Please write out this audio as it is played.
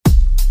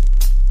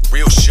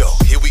Real show,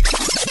 here we go.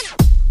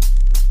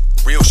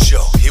 Real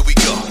show, here we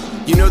go.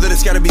 You know that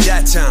it's gotta be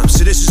that time,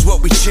 so this is what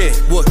we chant.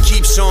 What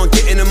keeps on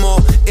getting them all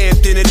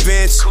amped in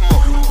advance? Come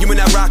on. You and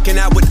I rocking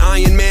out with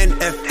Iron Man,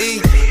 F.E.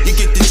 You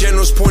get the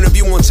general's point of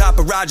view on top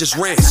of Roger's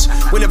rants.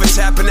 We're never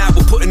tapping out,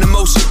 we're putting the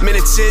most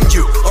minutes in.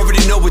 You already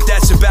know what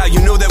that's about,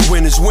 you know that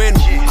winners win.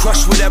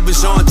 Crush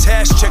whatever's on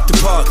task, check the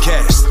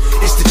podcast.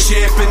 It's the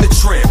champ and the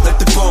tramp, let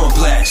the bomb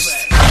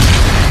blast.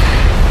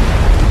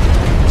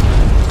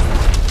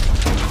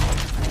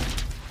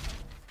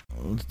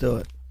 Let's do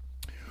it.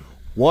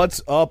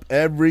 What's up,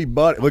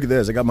 everybody? Look at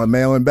this. I got my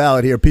mail-in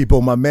ballot here, people.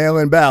 My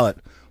mail-in ballot.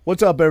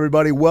 What's up,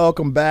 everybody?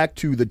 Welcome back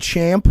to the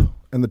Champ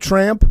and the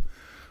Tramp.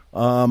 We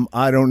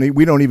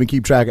don't even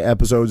keep track of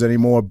episodes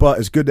anymore, but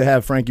it's good to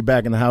have Frankie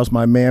back in the house.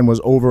 My man was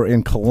over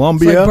in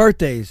Colombia. It's like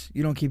birthdays.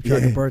 You don't keep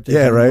track of birthdays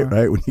anymore.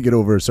 Right. When you get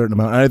over a certain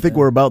amount. I think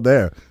we're about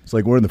there. It's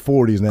like we're in the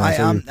 40s now.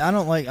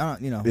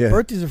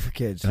 Birthdays are for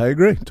kids. I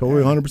agree.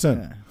 Totally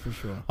 100%. Yeah, for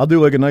sure. I'll do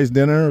like a nice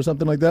dinner or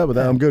something like that, but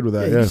I'm good with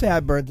that. You can say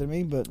happy birthday to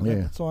me, but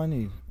that's all I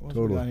need. What's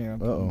totally. going on here?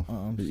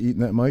 Uh-oh. You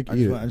eating that mic? I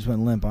just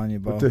went limp on you,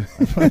 bro. I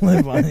just went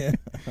limp on you.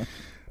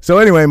 So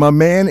anyway, my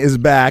man is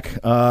back.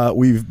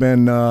 We've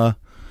been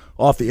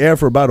off the air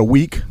for about a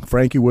week.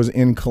 Frankie was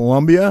in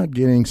Colombia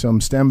getting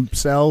some stem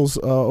cells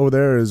over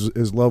there.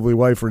 His lovely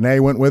wife, Renee,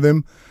 went with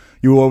him.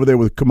 You were over there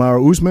with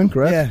Kamaru Usman,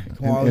 correct? Yeah,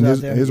 Kamaru and was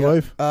out there. His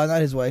wife?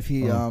 Not his wife.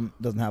 He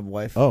doesn't have a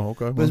wife. Oh,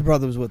 okay. But his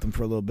brother was with him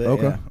for a little bit.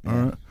 Okay, yeah. All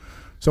right.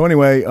 So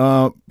anyway,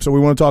 I want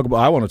to talk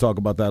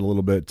about that a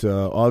little bit.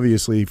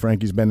 Obviously,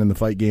 Frankie's been in the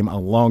fight game a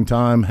long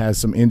time, has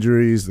some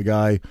injuries. The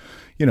guy,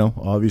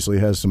 obviously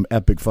has some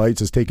epic fights,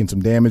 has taken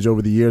some damage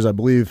over the years. I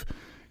believe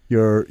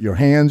your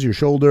hands, your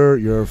shoulder,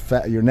 your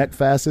neck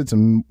facets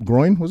and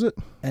groin, was it?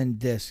 And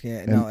disc,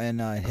 and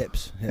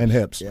hips. And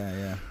hips.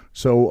 Yeah.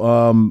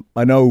 So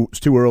I know it's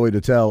too early to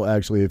tell,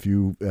 actually, if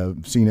you've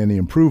seen any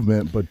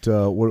improvement, but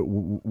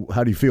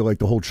how do you feel like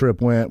the whole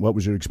trip went? What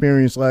was your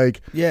experience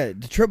like? Yeah,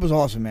 the trip was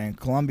awesome, man.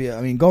 Colombia,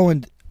 I mean,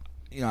 going,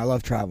 I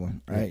love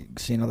traveling, right?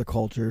 Seeing other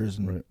cultures,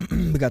 and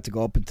we got to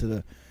go up into the,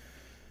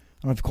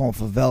 I don't know if you call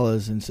them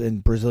favelas. In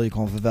Brazil, you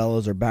call them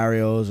favelas or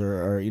barrios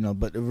or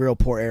but the real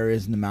poor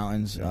areas in the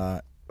mountains.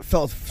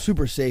 Felt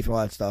super safe and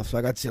all that stuff. So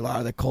I got to see a lot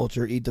of the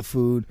culture, eat the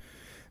food.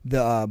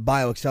 The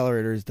bio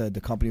accelerators that the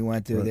company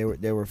went to,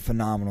 they were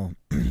phenomenal.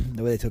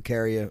 The way they took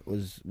care of you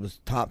was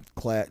top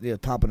class,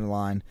 top of the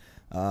line.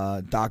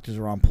 Doctors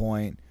were on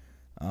point.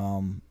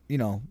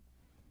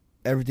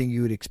 Everything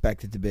you would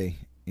expect it to be.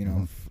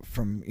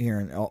 From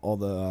hearing all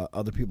the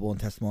other people and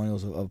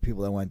testimonials of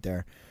people that went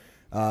there.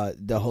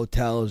 The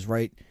hotel is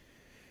right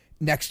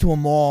next to a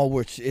mall,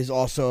 which is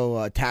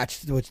also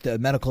attached, which the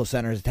medical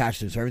center is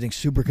attached to. So everything's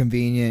super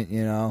convenient.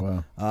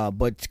 Wow.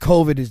 But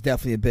COVID is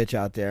definitely a bitch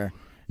out there.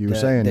 You were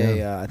saying,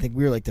 I think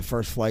we were like the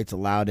first flights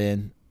allowed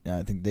in.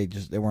 I think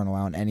they weren't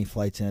allowing any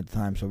flights in at the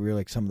time, so we were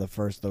like some of the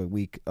first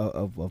week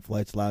of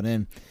flights allowed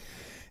in.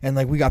 And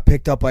like we got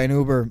picked up by an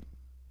Uber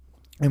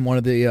in one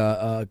of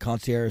the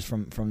concierges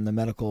from the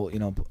medical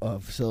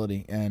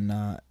facility. And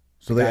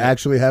so they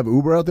actually have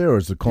Uber out there, or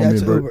is it Colombian?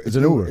 It's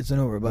an Uber. It's an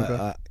Uber,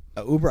 but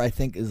Uber I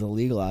think is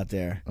illegal out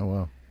there. Oh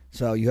wow!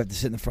 So you have to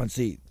sit in the front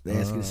seat. They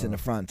ask you to sit in the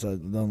front, so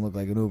it doesn't look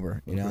like an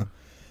Uber. You know.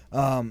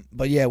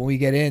 But yeah, when we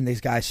get in,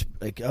 these guys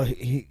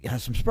he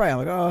has some spray. I'm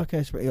like, oh,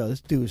 okay, spray.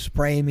 This dude is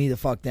spraying me the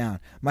fuck down.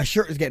 My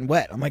shirt is getting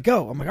wet. I'm like,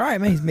 all right,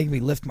 man. He's making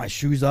me lift my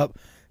shoes up,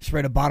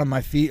 spray the bottom of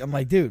my feet. I'm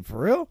like, dude, for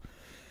real?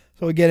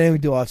 So we get in, we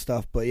do all that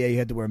stuff. But yeah, you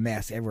had to wear a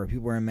mask everywhere.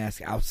 People wearing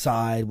masks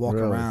outside,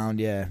 walking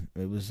around. Yeah,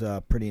 it was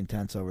pretty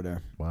intense over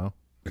there. Wow.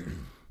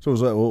 So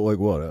was that like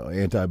what,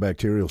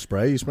 antibacterial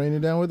spray you spraying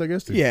it down with, I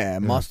guess? Yeah, it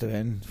must have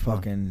been.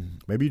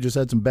 Fucking. Maybe you just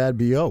had some bad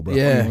BO, bro.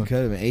 Yeah, it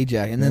could have been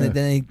Ajax. And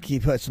then he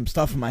put some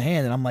stuff in my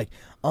hand, and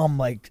I'm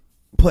like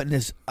putting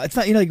this. It's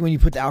not like when you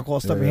put the alcohol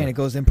stuff in your hand, it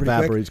goes in pretty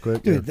evaporates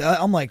quick. Dude,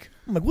 I'm like,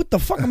 what the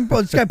fuck?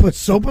 Bro, this guy put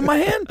soap in my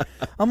hand?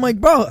 I'm like,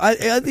 bro,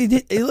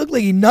 it looked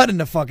like he nut in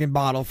the fucking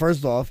bottle,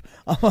 first off.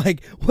 I'm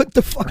like, what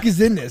the fuck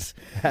is in this?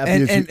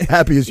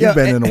 Happy as you've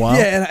been in a while.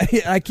 Yeah,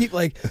 and I keep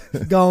like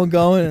going,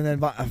 and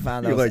then I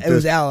found out it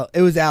was aloe.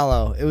 It was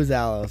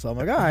aloe. So I'm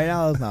like, all right,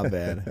 aloe's not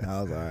bad.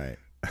 Aloe's all right.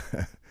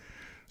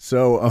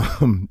 So,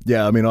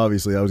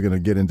 obviously I was going to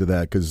get into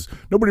that because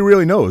nobody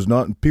really knows.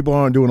 People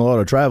aren't doing a lot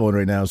of traveling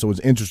right now, so it's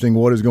interesting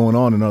what is going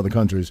on in other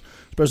countries,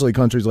 especially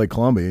countries like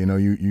Colombia.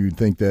 You'd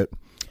think that,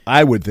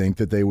 I would think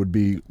that they would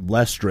be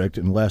less strict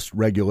and less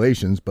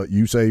regulations, but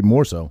you say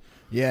more so.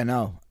 Yeah,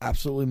 no,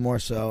 absolutely more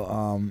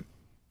so.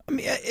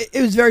 It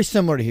was very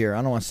similar to here.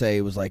 I don't want to say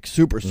it was like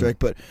super strict,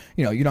 but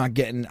you're not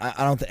getting.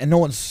 And no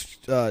one's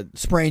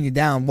spraying you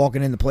down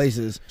walking into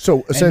places.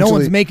 So essentially, and no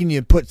one's making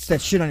you put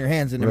that shit on your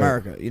hands in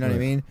America. You know what I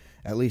mean?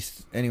 At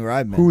least anywhere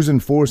I've been. Who's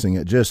enforcing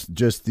it? Just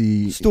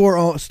the store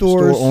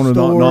owner,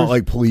 not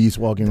like police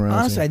walking around.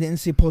 Honestly, I didn't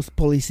see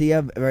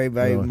policia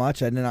very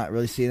much. I did not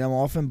really see them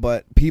often,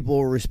 but people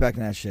were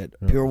respecting that shit.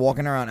 Yeah. People were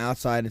walking around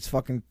outside. It's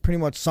fucking pretty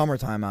much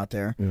summertime out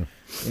there.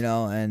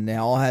 Yeah. And they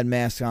all had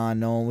masks on.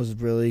 No one was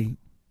really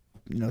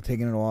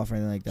taking it off or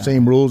anything like that.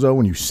 Same rules though.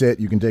 When you sit,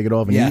 you can take it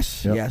off. And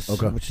yes, eat? Yep. Yes.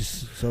 Okay. Which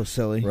is so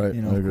silly. Right.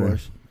 Of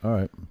course. All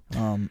right.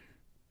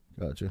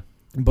 Gotcha.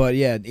 But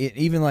yeah,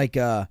 even like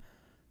I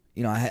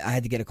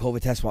had to get a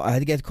COVID test.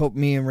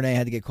 Me and Renee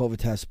had to get COVID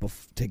tests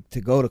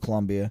to go to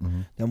Colombia.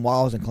 Mm-hmm. Then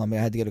while I was in Colombia,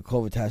 I had to get a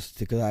COVID test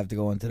because I have to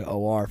go into the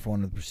OR for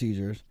one of the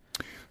procedures.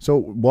 So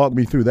walk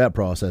me through that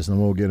process, and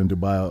then we'll get into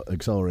Bio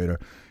Accelerator.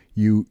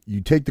 You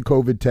take the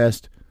COVID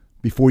test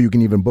before you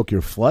can even book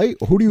your flight?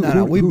 Or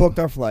We booked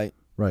our flight.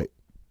 Right.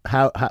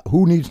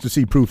 Who needs to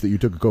see proof that you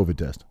took a COVID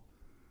test?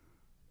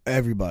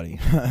 Everybody.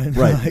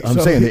 Right. I'm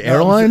saying the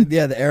airline?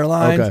 Yeah, the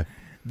airlines, okay.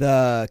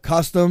 The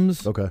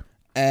customs, okay,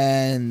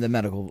 and the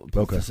medical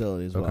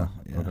facility as well.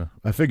 Yeah. Okay.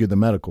 I figured the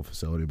medical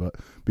facility, but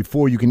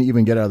before you can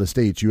even get out of the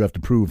States, you have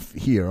to prove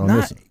here on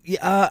this.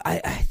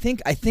 I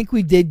think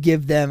we did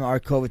give them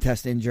our COVID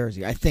test in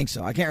Jersey. I think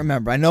so. I can't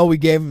remember. I know we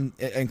gave them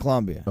in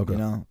Colombia. Okay.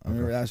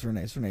 That's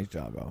Renee's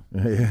job, bro.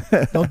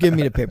 Don't give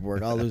me the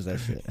paperwork. I'll lose that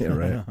shit. Yeah,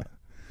 right.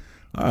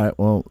 All right.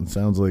 Well, it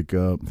sounds like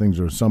things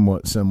are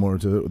somewhat similar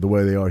to the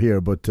way they are here.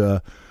 But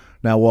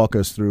now walk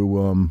us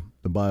through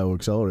the Bio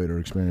Accelerator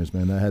experience,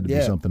 man. That had to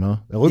be something, huh?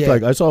 It looked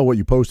like, I saw what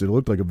you posted. It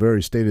looked like a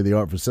very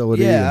state-of-the-art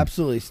facility. Yeah,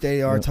 absolutely.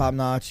 State-of-the-art,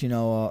 top-notch,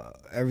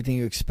 everything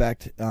you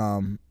expect,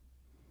 from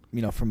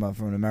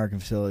an American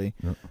facility.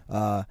 Yep.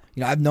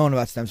 I've known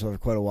about stem cells for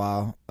quite a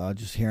while,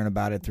 just hearing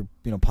about it through,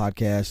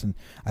 podcasts, and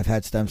I've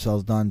had stem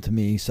cells done to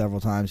me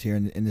several times here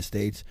in the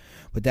States.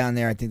 But down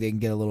there, I think they can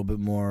get a little bit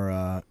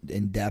more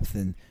in depth,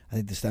 and I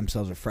think the stem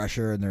cells are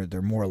fresher and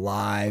they're more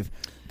alive.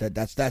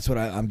 That's what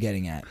I'm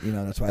getting at.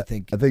 That's why I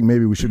think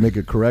maybe we should make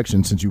a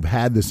correction since you've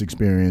had this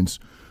experience.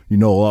 You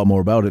know a lot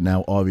more about it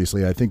now,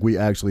 obviously. I think we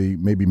actually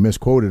maybe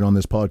misquoted on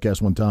this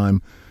podcast one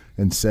time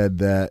and said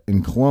that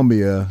in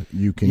Colombia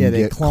you can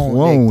get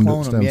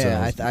cloned stem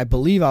cells. I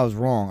believe I was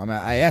wrong. I mean,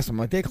 I asked them,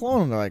 like, they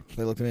clone them?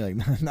 They looked at me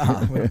like,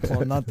 nah, we don't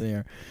clone nothing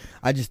here.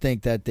 I just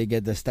think that they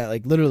get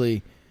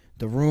literally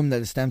the room that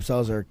the stem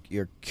cells are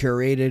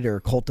curated or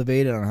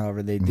cultivated, or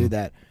however they do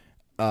that,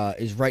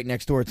 is right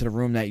next door to the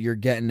room that you're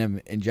getting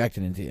them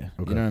injected into you.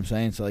 Okay. You know what I'm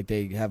saying? So, like,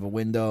 they have a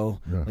window,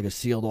 like a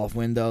sealed-off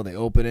window. They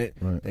open it.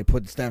 Right. They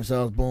put the stem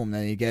cells, boom,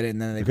 then you get it,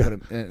 and then they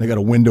put them. They got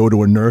a window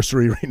to a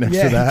nursery right next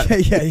to that.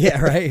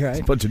 Yeah, right. It's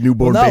a bunch of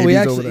newborn babies we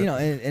actually, over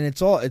there. And it's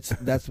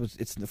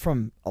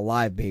from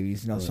alive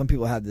babies. Right. Some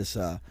people have this,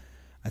 I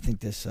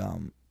think this,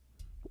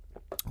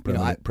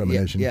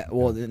 premonition.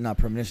 Not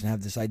premonition.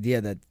 Have this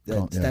idea that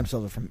stem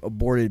cells are from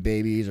aborted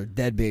babies or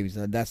dead babies.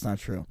 That's not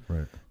true.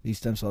 Right. These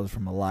stem cells are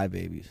from alive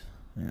babies.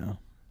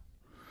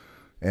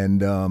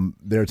 And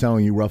they're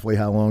telling you roughly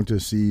how long to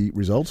see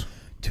results?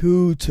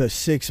 2 to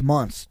 6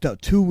 months.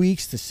 2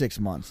 weeks to 6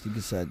 months. You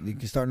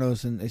can start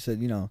noticing. They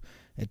said,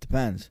 it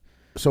depends.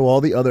 So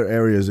all the other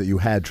areas that you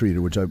had treated,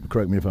 which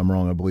correct me if I'm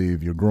wrong, I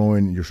believe your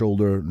groin, your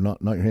shoulder,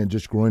 not your hand,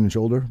 just groin and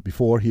shoulder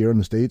before here in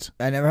the States?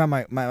 I never had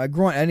my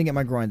groin. I didn't get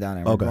my groin down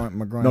there. Okay.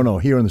 My groin. No,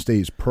 here in the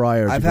States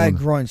prior I've had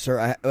groin,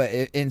 sir.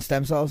 In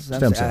stem cells? I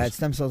had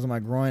stem cells in my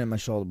groin and my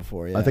shoulder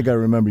before, yeah. I think I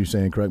remember you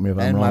saying, correct me if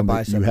I'm wrong,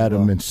 but you had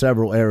them in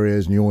several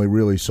areas and you only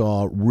really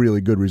saw really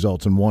good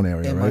results in one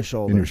area, right? My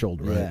shoulder. In your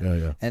shoulder, right?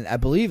 Yeah. And I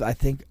believe,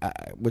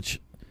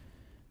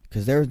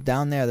 because they're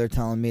down there, they're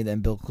telling me that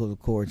umbilical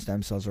cord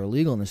stem cells are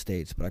illegal in the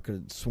States, but I could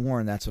have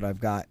sworn that's what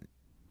I've got.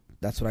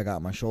 That's what I got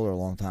in my shoulder a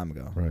long time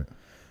ago. Right.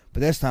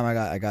 But this time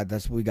I got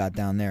that's what we got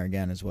down there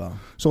again as well.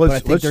 So I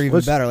think they're even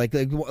better. Like,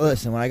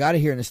 listen, when I got it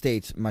here in the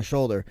States, my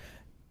shoulder,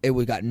 it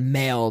got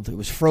mailed. It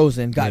was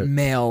frozen, got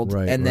mailed,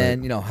 and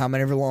then how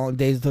many long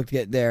days it took to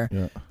get there.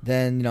 Yeah.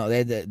 Then they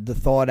had to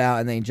thaw it out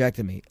and they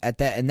injected me.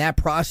 In that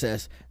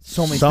process,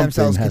 so many stem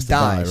cells could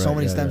die. Right? So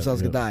many stem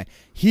cells could die.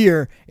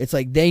 Here, it's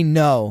like they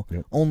know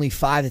only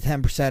 5 to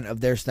 10% of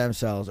their stem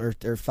cells, or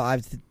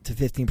 5 to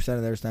 15%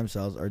 of their stem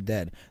cells are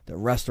dead. The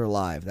rest are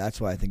alive.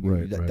 That's why I think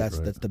that's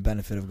the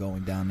benefit of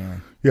going down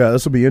there. Yeah,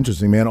 this will be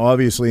interesting, man.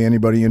 Obviously,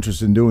 anybody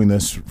interested in doing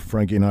this,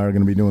 Frankie and I are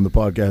going to be doing the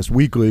podcast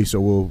weekly,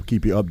 so we'll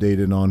keep you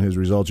updated on his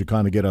results. You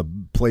kind of get a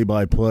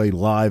play-by-play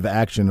live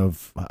action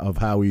of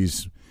how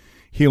he's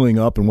healing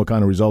up and what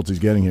kind of results he's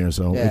getting here.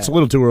 So it's a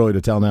little too early to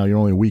tell now. You're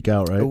only a week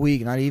out, right? A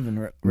week, not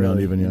even really. Not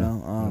even,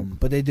 yeah.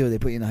 But they do. They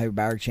put you in the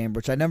hyperbaric chamber,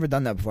 which I've never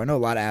done that before. I know a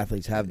lot of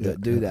athletes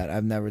do that.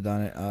 I've never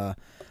done it.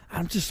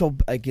 I'm just so,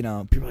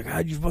 people are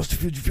like, you're supposed to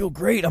feel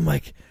great. I'm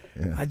like,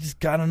 I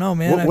don't know,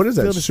 man. What is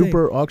that?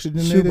 Super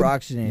oxygenated? Super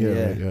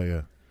oxygenated,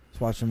 yeah.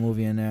 Just watch a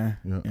movie in there,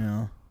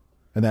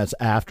 And that's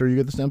after you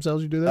get the stem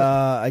cells, you do that?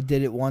 I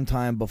did it one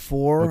time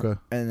before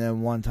and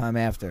then one time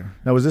after.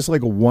 Now, is this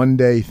like a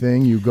one-day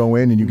thing? You go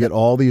in and you get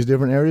all these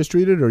different areas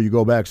treated, or you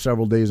go back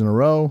several days in a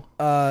row?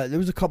 There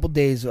was a couple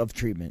days of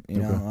treatment,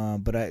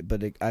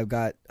 I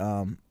got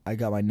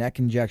my neck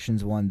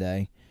injections one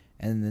day,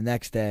 and the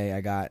next day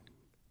I got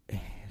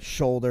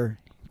shoulder,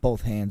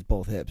 both hands,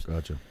 both hips.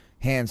 Gotcha.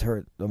 Hands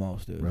hurt the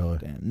most, dude. Really?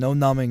 Damn. No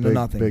numbing, no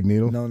nothing. Big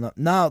needle? No,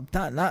 not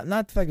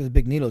the fact it's a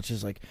big needle. It's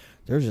just like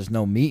there's just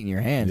no meat in your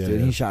hands,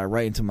 dude. Yeah. He shot it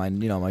right into my,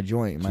 my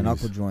joint, my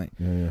knuckle joint.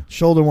 Yeah.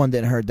 Shoulder one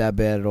didn't hurt that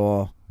bad at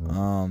all.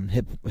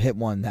 Hit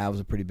one. That was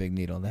a pretty big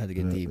needle. That had to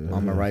get deep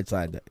on my right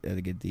side. That had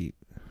to get deep.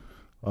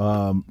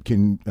 I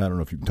don't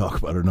know if you can talk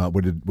about it or not.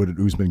 What did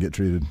Usman get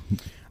treated?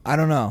 I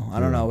don't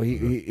know.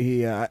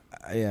 He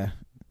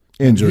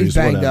Injuries, he's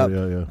banged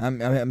whatever. up.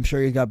 Yeah. I'm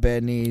sure he's got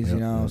bad knees,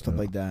 stuff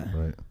like that.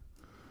 Right.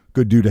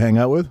 Good dude to hang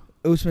out with.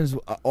 Usman's an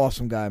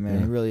awesome guy, man.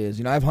 He really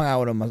is. I've hung out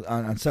with him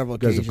on several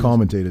occasions. You guys have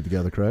commentated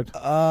together, correct?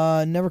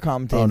 Never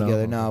commentated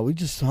together. No, we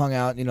just hung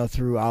out,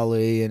 through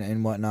Ali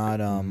and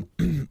whatnot.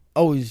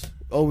 Always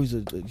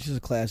just a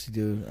classy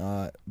dude.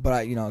 But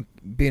I,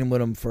 being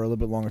with him for a little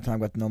bit longer time,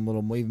 got to know him a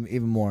little more,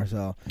 even more.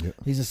 So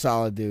he's a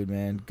solid dude,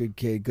 man. Good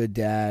kid, good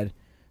dad.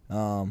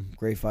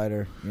 Great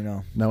fighter,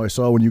 Now I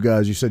saw when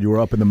you said you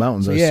were up in the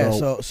mountains.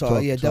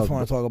 Definitely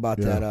want to talk about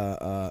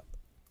that.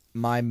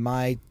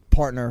 My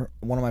partner,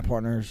 one of my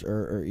partners,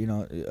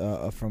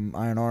 from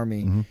Iron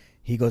Army,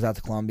 he goes out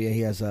to Colombia.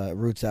 He has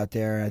roots out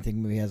there. I think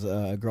maybe he has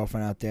a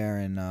girlfriend out there,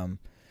 and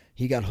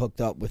he got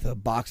hooked up with a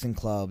boxing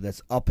club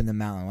that's up in the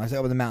mountain. When I say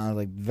up in the mountain,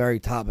 like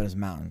very top of this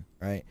mountain,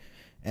 right?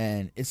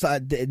 And it's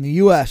in the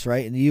U.S.,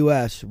 right? In the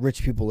U.S.,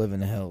 rich people live in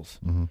the hills.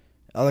 Mm-hmm.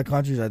 Other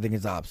countries, I think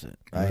it's opposite,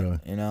 right? Really?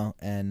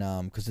 And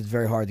because it's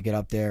very hard to get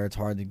up there, it's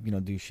hard to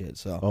do shit.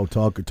 So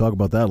talk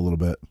about that a little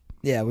bit.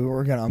 Yeah,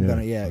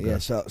 okay.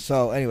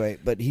 So anyway,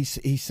 but he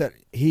said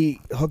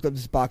he hooked up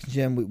this boxing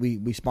gym.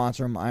 We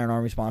sponsor him. Iron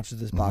Army sponsors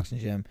this boxing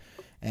gym,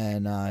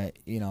 and I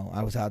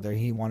was out there.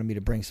 He wanted me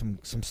to bring some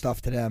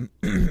stuff to them,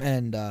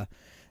 and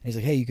he's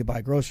like, hey, you could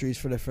buy groceries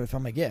for the.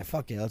 I'm like, yeah,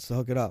 fuck yeah, let's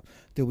hook it up,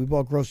 dude. We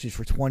bought groceries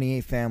for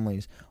 28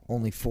 families,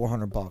 only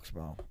 $400,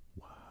 bro.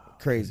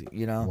 Crazy,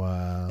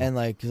 Wow. And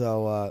it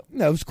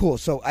was cool.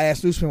 So I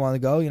asked Usman wanted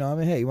to go,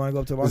 hey, you want to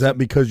go up to Boston? Is that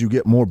because you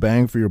get more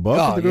bang for your buck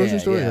at the grocery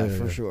store? Yeah,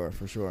 for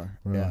sure.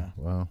 Right. Yeah.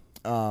 Wow.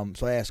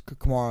 So I asked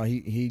Kamara,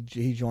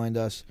 he joined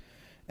us,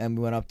 and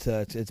we went up to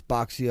it's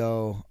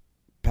Boxeo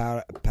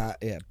para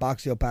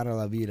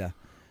la vida.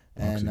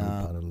 And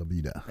para la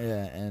vida.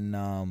 Yeah,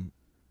 and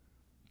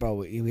bro,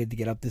 we had to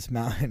get up this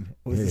mountain.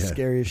 It was the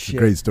scariest shit.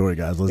 Great story,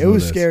 guys. It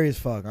was scary as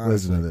fuck, honestly.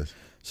 Listen to this.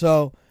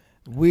 So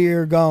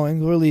we're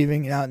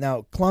leaving.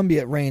 Now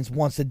Colombia, it rains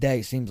once a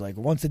day, seems like.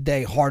 Once a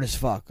day, hard as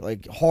fuck. Where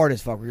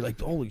you're like,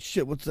 holy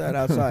shit, what's that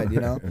outside,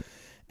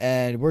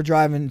 And we're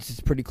driving, it's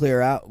pretty clear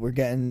out. We're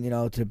getting,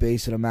 to the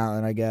base of the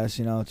mountain, I guess.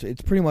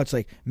 It's pretty much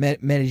like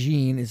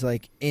Medellin is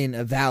like in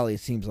a valley, it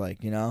seems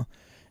like,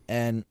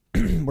 And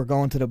we're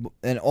going to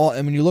and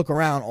when you look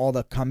around, all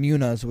the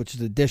comunas, which is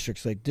the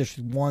districts, like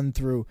District 1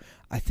 through,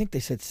 I think they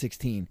said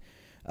 16.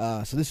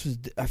 So this was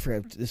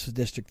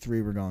District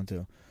 3 we're going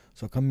to.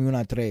 So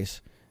Comuna 3,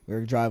 we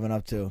were driving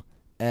up to,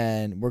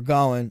 and we're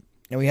going,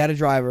 and we had a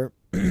driver.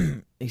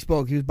 He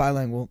was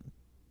bilingual,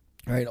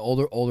 right?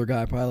 Older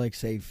guy, probably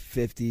say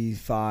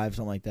 55,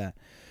 something like that.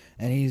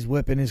 And he's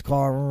whipping his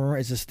car.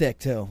 It's a stick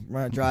too.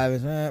 We're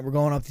driving. We're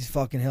going up these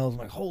fucking hills. I'm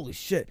like, holy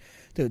shit,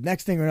 dude.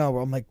 Next thing we know,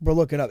 we're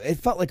looking up. It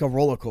felt like a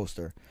roller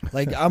coaster.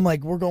 I'm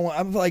like, we're going.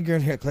 I'm like, you're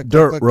in here. Click,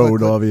 dirt click, road,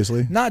 click.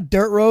 Obviously. Not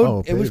dirt road.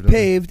 Oh, it was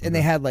paved, and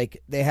they had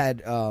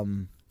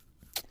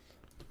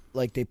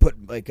they put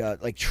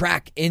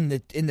track in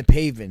the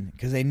paving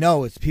because they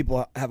know it's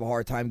people have a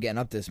hard time getting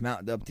up this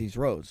mountain, up these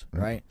roads,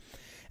 right?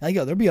 And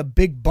there'll be a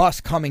big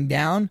bus coming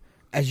down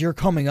as you're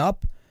coming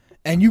up,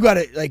 and you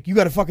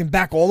gotta fucking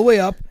back all the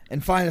way up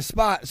and find a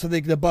spot so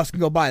the bus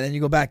can go by. Then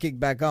you go back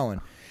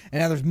going. And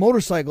now there's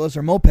motorcyclists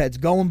or mopeds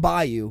going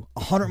by you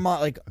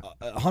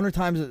 100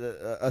 times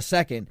a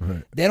second.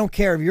 Right. They don't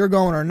care if you're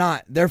going or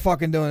not. They're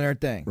fucking doing their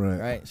thing.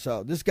 Right.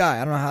 So this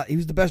guy, I don't know how, he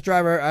was the best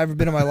driver I've ever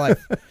been in my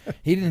life.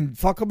 He didn't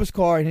fuck up his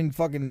car. He didn't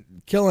fucking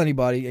kill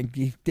anybody, and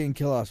he didn't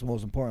kill us,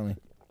 most importantly.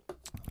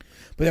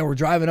 But then we're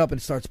driving up and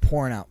it starts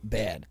pouring out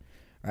bad,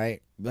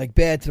 right? Like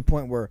bad to the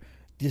point where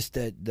just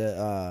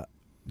the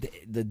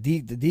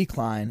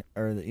decline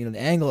or the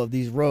angle of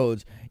these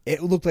roads,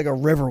 it looked like a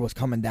river was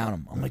coming down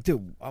them. I'm like,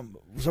 dude.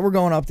 So we're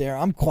going up there.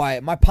 I'm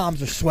quiet. My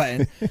palms are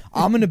sweating.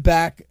 I'm in the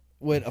back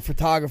with a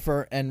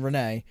photographer and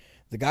Renee.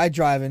 The guy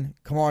driving,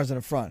 Kamar's in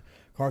the front.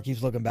 Car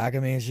keeps looking back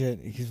at me and shit.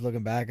 He keeps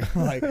looking back.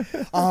 I'm like,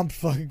 I'm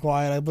fucking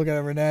quiet. I look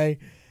at Renee,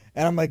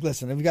 and I'm like,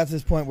 listen. If we got to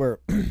this point where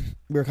we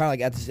were kind of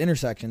like at this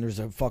intersection, there's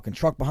a fucking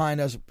truck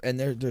behind us, and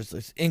there's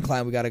this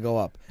incline we got to go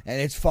up,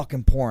 and it's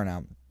fucking pouring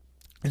out.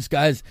 This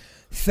guy's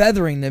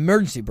feathering the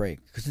emergency brake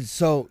because it's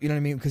so, you know what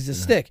I mean? Because it's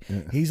a stick.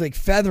 Yeah. He's like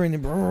feathering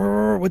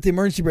with the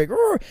emergency brake,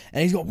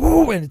 and he's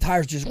going, and the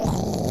tires just.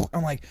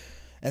 I'm like,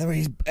 and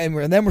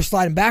then we're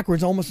sliding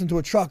backwards almost into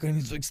a truck, and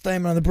he's like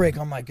slamming on the brake.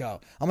 I'm like,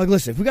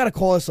 listen, if we got to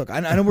call this, look, I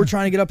know we're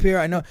trying to get up here.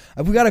 I know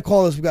if we got to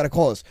call this, we got to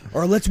call this,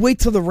 or let's wait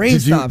till the rain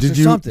stops or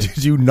something.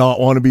 Did you not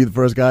want to be the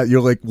first guy?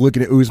 You're like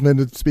looking at Usman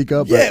to speak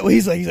up. Yeah, well,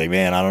 he's like,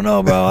 man, I don't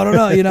know, bro, I don't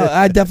know.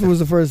 I definitely was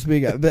the first to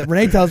speak up. But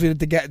Renee tells me that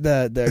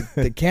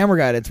the camera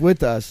guy that's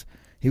with us.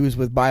 He was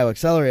with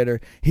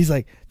BioAccelerator. He's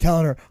like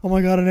telling her, "Oh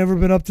my God, I've never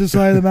been up this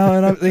side of the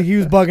mountain." He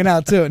was bugging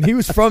out too, and he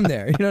was from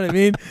there. You know what I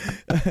mean?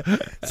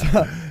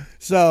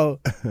 So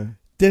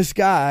this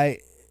guy,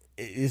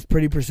 is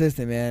pretty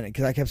persistent, man.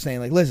 Because I kept saying,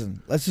 like,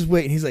 listen, let's just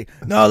wait. And he's like,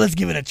 no, let's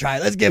give it a try.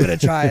 Let's give it a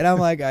try. And I'm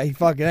like,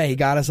 he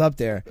got us up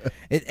there.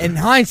 In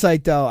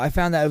hindsight, though, I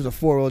found that it was a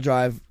 4-wheel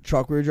drive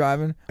truck we were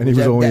driving. And he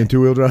was only in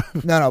 2-wheel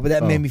drive? No, but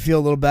that made me feel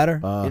a little better. You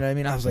know what I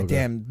mean? I was like,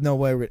 damn, no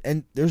way.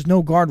 And there's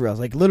no guardrails.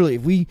 Like, literally,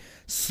 if we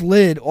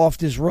slid off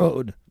this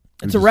road,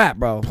 it's a wrap,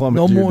 bro.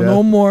 No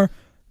more.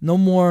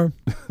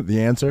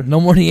 The answer? No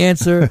more the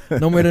answer.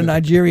 No more the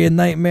Nigerian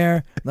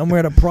nightmare. No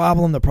more the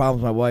problem. The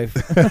problem's my wife.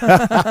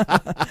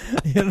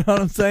 You know what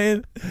I'm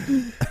saying?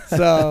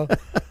 So,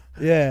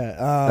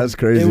 yeah. That's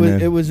crazy, man.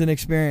 It was an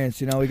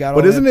experience. You know, we got.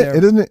 But isn't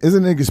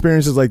it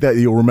experiences like that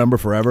you'll remember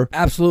forever?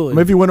 Absolutely. I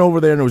mean, if you went over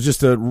there and it was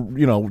just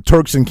a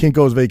Turks and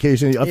Caicos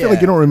vacation, I feel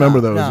like you don't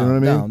remember those. You know what I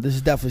mean? No, this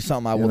is definitely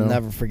something I will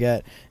never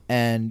forget.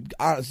 And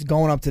honestly,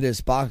 going up to this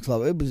box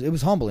club, it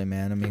was humbling,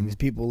 man. I mean, these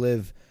people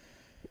live.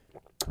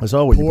 I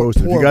saw what you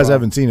posted. If you guys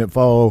haven't seen it,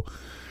 follow.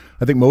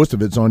 I think most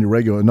of it's on your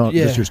regular, not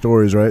just your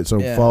stories, right? So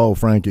follow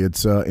Frankie.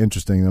 It's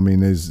interesting. I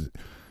mean,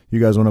 you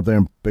guys went up there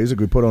and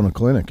basically put on a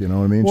clinic. You know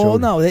what I mean? Well,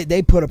 no,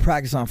 they put a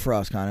practice on for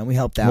us, kind of, and we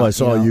helped out. Well, I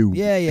saw you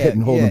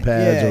hitting holding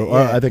pads.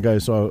 I think I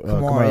saw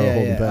Kamara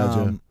holding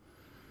pads.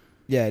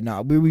 Yeah,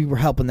 no, we were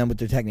helping them with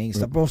their technique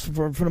and stuff.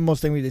 For the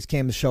most thing, we just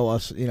came to show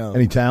us,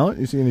 Any talent?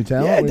 You see any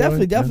talent?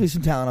 Yeah, definitely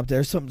some talent up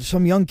there.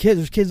 Some young kids.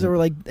 There's kids that were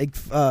like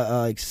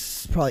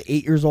probably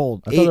 8 years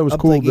old. I thought that was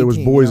cool. There was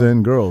boys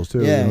and girls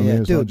too. Yeah, you know what I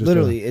mean? Dude,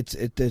 literally,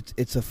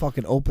 it's a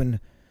fucking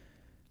open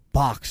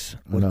box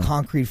with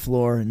concrete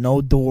floor,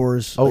 no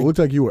doors. Oh, it looked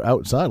like you were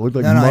outside. It looked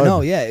like no, mud. I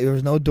know. Yeah, there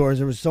was no doors.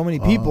 There was so many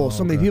people,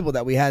 people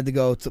that we had to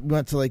go. We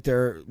went to like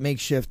their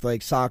makeshift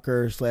like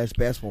soccer /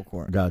 basketball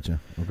court. Gotcha.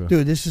 Okay.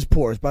 Dude, this is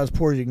poor. It's about as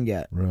poor as you can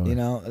get. Really? You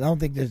know, I don't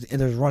think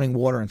there's running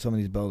water in some of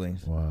these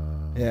buildings.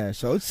 Wow. Yeah,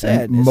 so it's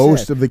sad. And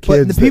most of the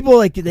kids, but the people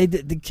like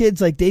the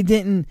kids like they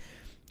didn't.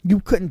 You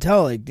couldn't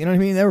tell, like, you know what I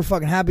mean. They were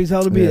fucking happy as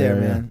hell to be there,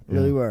 man. Yeah.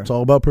 Really were. It's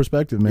all about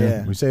perspective, man.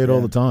 Yeah. We say it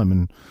all the time,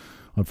 and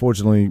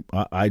unfortunately,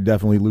 I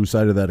definitely lose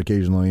sight of that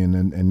occasionally.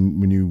 And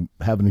when you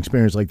have an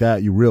experience like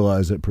that, you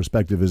realize that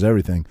perspective is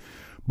everything.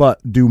 But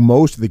do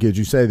most of the kids,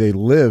 you say they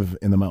live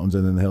in the mountains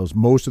and in the hills,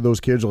 most of those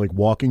kids are like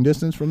walking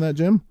distance from that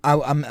gym? I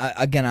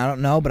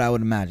don't know, but I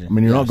would imagine. I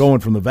mean, you're not going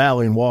from the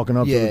valley and walking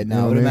up to the,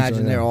 I would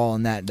imagine they're all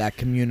in that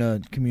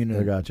communa.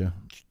 I gotcha.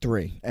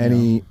 3.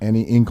 Any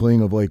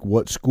inkling of like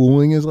what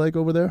schooling is like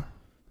over there?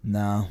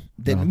 No.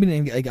 I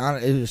mean, like,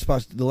 it was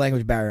supposed to, the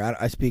language barrier.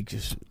 I speak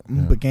just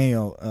un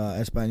pequeño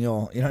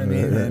español. You know what I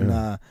mean?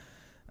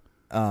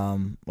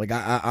 And like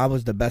I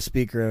was the best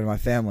speaker in my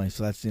family,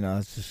 so that's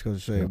that's just goes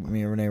to show you.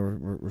 Me and Renee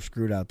were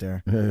screwed out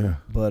there. Yeah.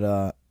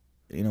 But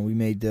we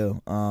made do.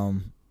 But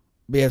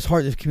yeah, it's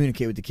hard to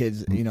communicate with the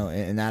kids,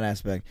 in that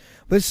aspect.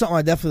 But it's something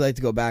I definitely like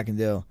to go back and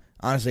do.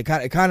 Honestly,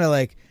 kind of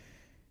like.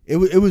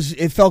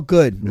 It felt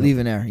good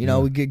leaving there.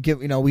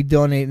 We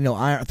donate,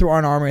 through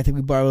Iron Army. I think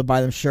we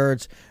buy them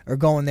shirts or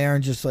going there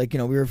and just like, we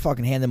were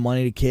fucking handing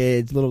money to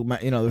kids.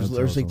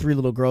 There's like 3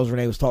 little girls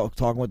Renee was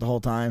talking with the whole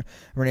time.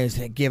 Renee was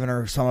giving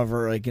her some of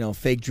her like,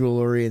 fake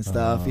jewelry and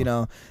stuff.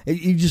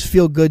 You just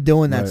feel good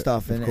doing that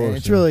stuff, and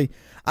it's really,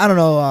 I don't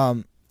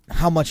know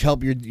how much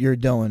help you're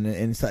doing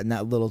in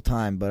that little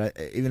time, but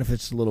even if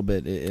it's a little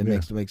bit, it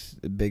makes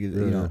it big.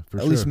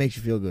 At least it makes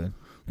you feel good.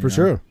 For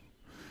sure.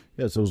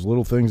 Yeah, it's those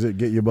little things that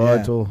get you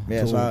by till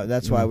so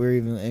that's why we're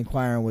even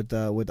inquiring with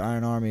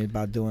Iron Army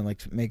about doing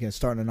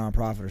starting a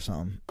nonprofit or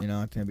something. I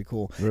think that'd be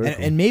cool. Cool.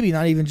 And maybe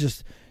not even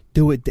just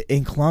do it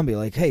in Colombia.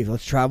 Like, hey,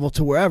 let's travel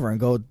to wherever and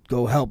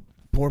go help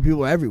poor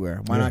people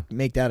everywhere. Why not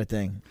make that a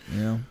thing?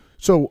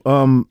 So,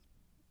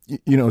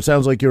 it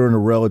sounds like you're in a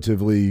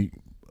relatively,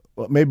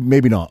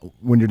 maybe not.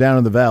 When you're down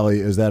in the valley,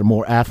 is that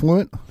more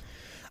affluent?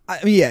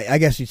 I mean, I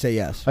guess you'd say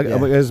yes. I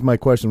guess my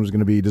question was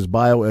going to be, does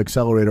Bio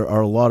Accelerator, are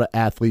a lot of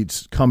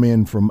athletes come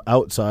in from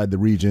outside the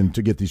region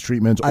to get these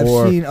treatments? I've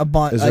seen a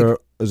bunch.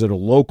 Is it a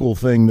local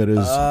thing that is?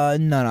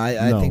 No,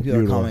 I think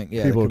people are coming.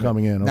 Yeah, people are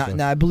coming in. Okay.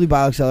 Now, I believe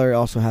Bio Accelerator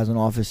also has an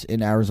office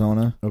in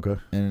Arizona. Okay.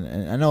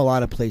 And I know a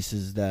lot of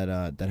places that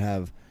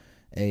have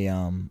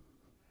a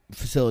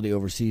facility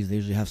overseas. They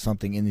usually have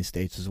something in the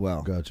States as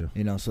well. Gotcha.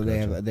 So they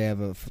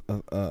have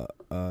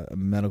a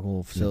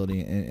medical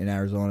facility in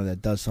Arizona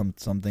that does some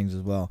things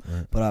as well.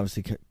 Right. But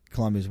obviously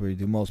Colombia is where you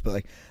do most.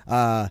 But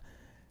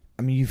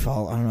you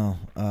follow. I don't know.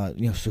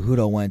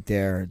 Cejudo went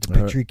there. The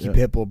Patricky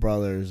Pitbull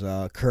brothers,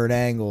 Kurt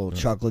Angle,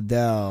 Chuck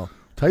Liddell.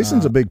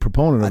 Tyson's a big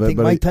proponent of it. I think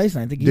but Mike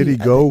Tyson. Did he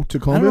go to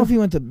Colombia? I don't know if he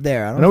went to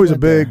there. I know he's a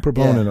big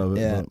proponent of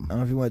it. Yeah, I don't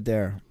know if he went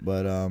there,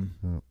 but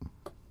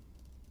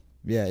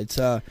yeah,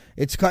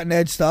 it's cutting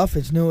edge stuff.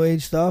 It's new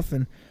age stuff,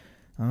 and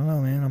I don't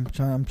know, man. I'm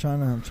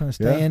trying to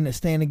stay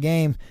in the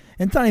game.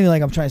 And it's not even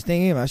like I'm trying to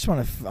stay in. I just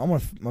want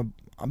to.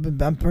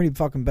 I'm pretty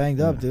fucking banged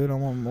up, dude.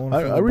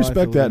 I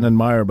respect that and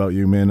admire about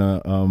you,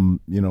 man.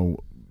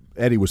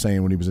 Eddie was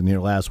saying when he was in here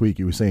last week,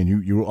 he was saying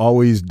you were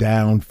always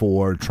down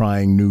for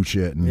trying new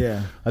shit,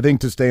 and I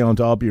think to stay on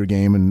top of your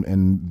game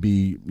and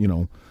be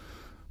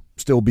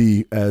still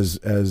be as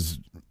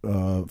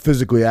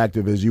physically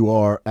active as you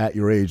are at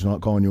your age,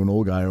 not calling you an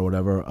old guy or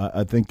whatever,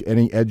 I think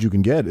any edge you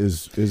can get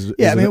is an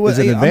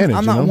advantage.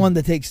 I'm not one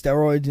to take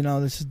steroids.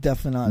 This is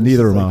definitely not.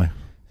 Neither am I.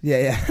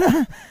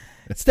 Yeah.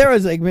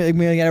 Steroids, like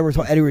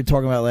Eddie were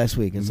talking about last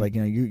week. It's like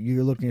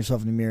you're looking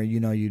yourself in the mirror.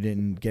 You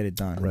didn't get it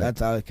done.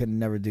 Right. I could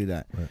never do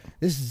that. Right.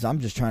 I'm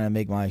just trying to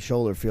make my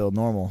shoulder feel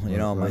normal.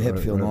 My hip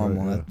feel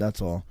normal. Right.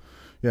 That's all.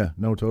 Yeah.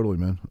 No. Totally,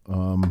 man.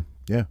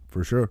 Yeah,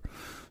 for sure.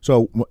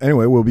 So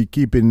anyway, we'll be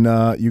keeping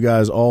you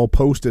guys all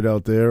posted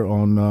out there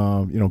on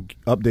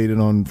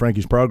updated on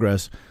Frankie's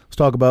progress. Let's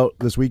talk about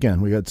this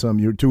weekend. We got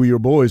two of your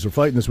boys are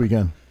fighting this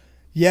weekend.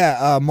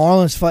 Yeah,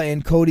 Marlon's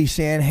fighting Cody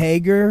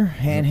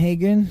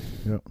Sanhagen.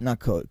 Yep. Not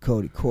Corey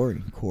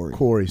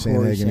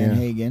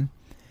Sanhagen.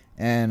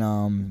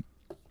 And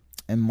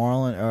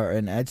Marlon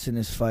and Edson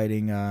is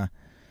fighting. I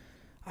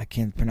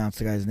can't pronounce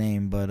the guy's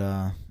name,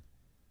 but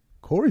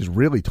Corey's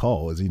really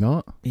tall, is he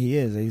not? He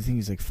is. I think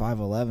he's like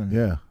 5'11".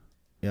 Yeah.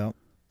 Yep.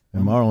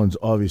 And Marlon's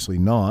obviously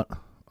not.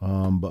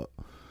 But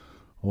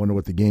I wonder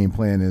what the game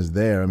plan is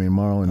there. I mean,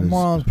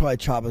 Marlon's probably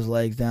chop his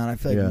legs down. I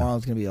feel like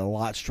Marlon's going to be a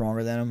lot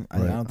stronger than him. I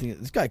don't think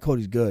this guy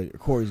Corey's good.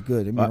 Don't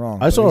get me wrong.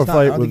 I saw a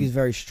fight. I don't think he's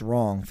very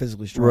strong,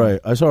 physically strong. Right.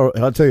 I'll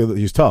tell you that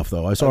he's tough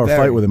though. I saw a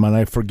fight with him, and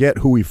I forget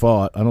who he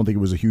fought. I don't think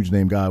it was a huge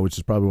name guy, which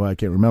is probably why I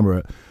can't remember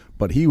it.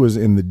 But he was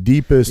in the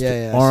deepest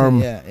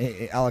arm.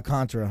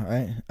 Alcantara,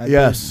 right?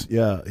 Yes.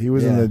 He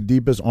was in the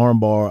deepest arm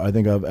bar I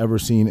think I've ever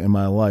seen in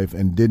my life,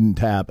 and didn't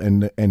tap,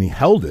 and he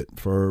held it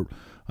for.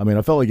 I mean,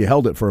 I felt like he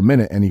held it for a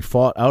minute, and he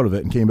fought out of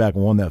it and came back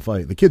and won that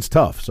fight. The kid's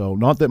tough, so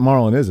not that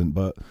Marlon isn't,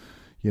 but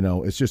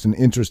it's just an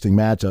interesting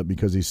matchup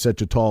because he's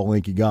such a tall,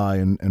 lanky guy,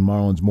 and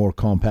Marlon's more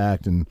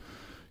compact and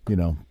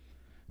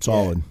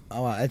solid. Yeah.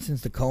 Oh,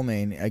 Edson's the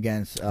co-main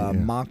against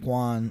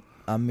Makwan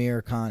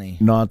Amir Khani.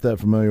 Not that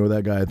familiar with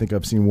that guy. I think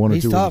I've seen one or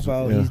two. He's tough,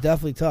 bro. Yeah. He's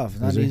definitely tough.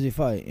 It's not an easy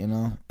fight,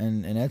 And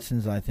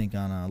Edson's, I think,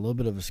 on a little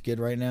bit of a skid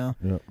right now.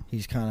 Yep.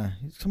 He's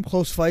some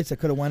close fights that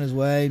could have went his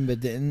way, but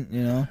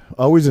didn't.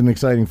 Always an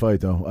exciting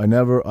fight, though.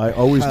 I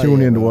always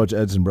tune in to watch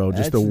Edson, bro.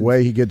 Just the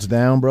way he gets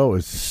down, bro,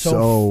 is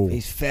so.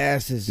 He's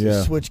fast.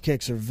 His switch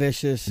kicks are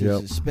vicious.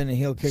 His spinning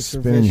heel kicks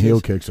are vicious. Spinning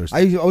heel kicks are.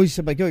 I always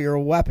said, yo, you're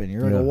a weapon.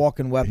 You're like a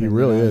walking weapon. He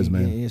really is,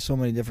 man. He has so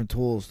many different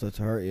tools to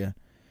hurt you.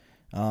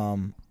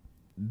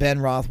 Ben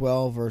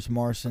Rothwell versus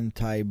Marcin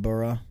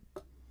Tybura.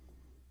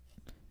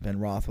 Ben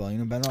Rothwell. You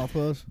know who Ben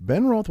Rothwell is?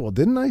 Ben Rothwell.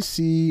 Didn't I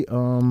see...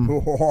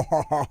 no,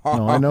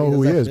 I know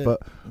who he is,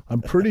 but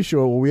I'm pretty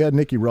sure... Well, we had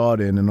Nicky Rod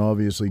in, and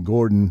obviously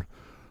Gordon...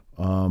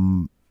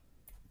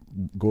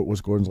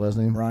 what's Gordon's last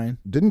name? Ryan.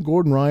 Didn't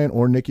Gordon Ryan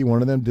or Nicky,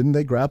 one of them, didn't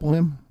they grapple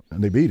him?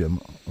 And they beat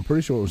him. I'm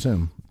pretty sure it was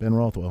him. Ben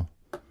Rothwell.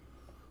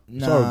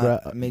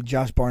 Maybe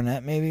Josh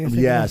Barnett, maybe?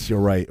 Yes, you're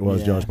right. It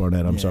was Josh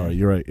Barnett. I'm sorry.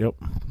 You're right. Yep,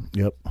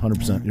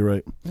 100%. You're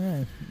right.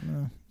 Yeah,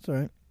 it's all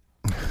right.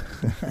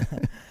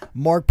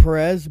 Mark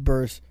Perez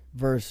versus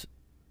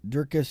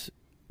Dirkus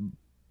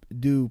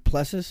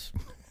Duplessis.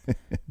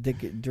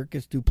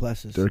 Dirkus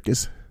Duplessis.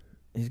 Dirkus?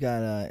 He's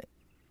got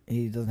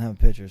he doesn't have a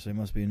pitcher, so he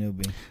must be a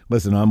newbie.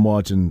 Listen, I'm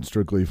watching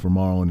strictly for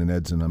Marlon and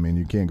Edson. I mean,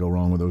 you can't go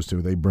wrong with those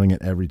two. They bring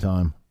it every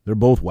time. They're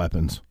both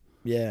weapons.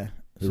 Yeah.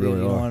 They So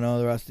really you are. want to know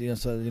the rest? So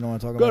you don't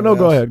want to talk about?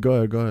 Go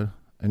ahead.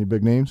 Any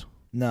big names?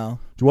 No.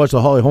 Did you watch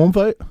the Holly Holm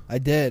fight? I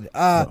did.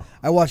 I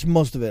watched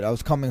most of it. I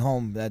was coming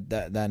home that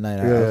night.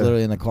 I was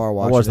literally in the car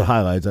watching. I watched the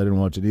highlights. I didn't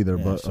watch it either,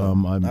 but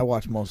I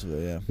watched most of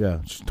it. Yeah. Yeah,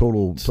 just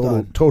total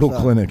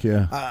clinic.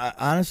 Yeah.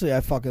 Honestly, I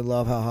fucking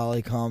love how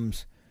Holly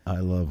comes. I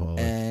love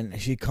Holly,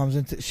 and she comes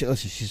into.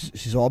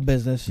 She's all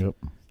business. Yep.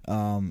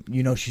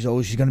 She's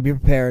going to be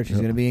prepared. She's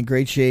going to be in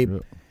great shape.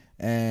 Yep.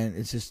 And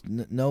it's just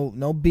no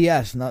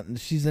BS.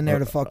 She's in there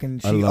to fucking.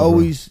 She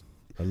always.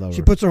 I love her.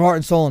 She puts her heart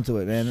and soul into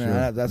it, man.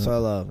 Sure. That's what I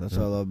love. That's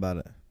what I love about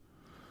it.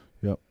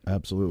 Yep,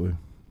 absolutely.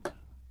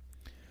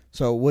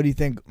 So, what do you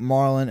think,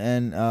 Marlon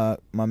and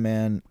my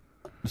man,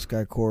 this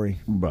guy Corey?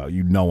 Well,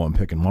 I'm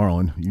picking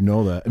Marlon. You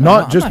know that.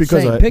 Not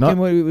because I pick him.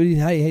 How do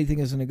you think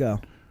it's going to go?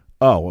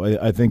 Oh,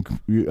 I think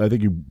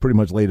you pretty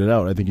much laid it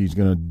out. I think he's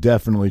going to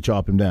definitely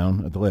chop him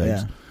down at the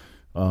legs.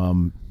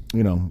 Yeah.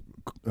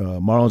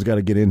 Marlon's got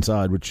to get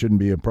inside, which shouldn't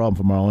be a problem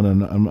for Marlon,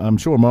 and I'm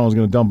sure Marlon's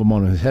going to dump him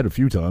on his head a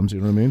few times. You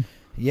know what I mean?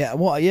 Yeah.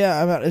 Well,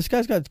 yeah. This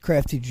guy's got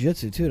crafty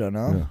jiu-jitsu too, don't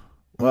know? Yeah.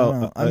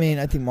 Well, I mean,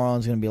 I think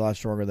Marlon's going to be a lot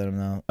stronger than him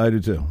now. I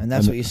do too, and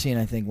that's what you've seen.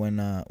 I think when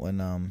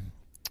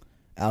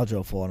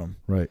Aljo fought him,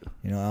 right?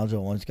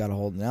 Aljo once got a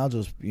hold, and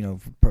Aljo's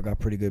got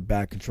pretty good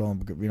back control,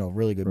 and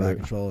really good back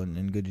control,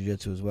 and good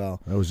jiu-jitsu as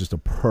well. That was just a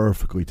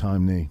perfectly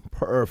timed knee,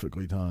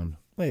 perfectly timed.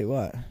 Wait,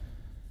 what?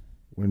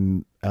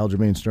 When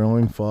Aljamain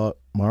Sterling fought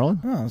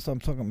Marlon? No, I'm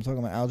talking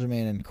about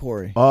Aljamain and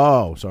Corey.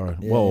 Oh, sorry.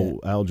 Yeah, well,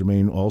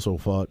 Aljamain also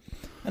fought.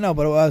 I know,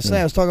 but what I was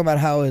saying, I was talking about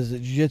how his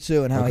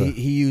jiu-jitsu and how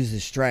he used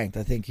his strength.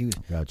 I think he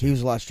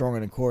was a lot stronger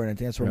than Corey, and I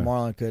think that's where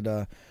Marlon could.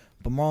 But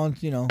Marlon,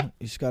 he's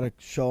just got to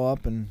show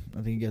up, and I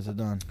think he gets it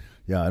done.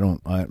 Yeah,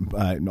 I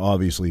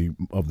obviously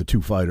of the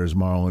two fighters,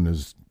 Marlon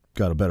has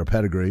got a better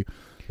pedigree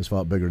has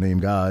fought bigger name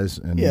guys.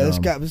 And yeah,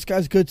 this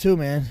guy's good too,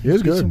 man. He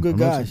is good. Some good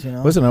guys, you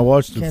know. Listen, I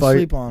watched the Can't fight.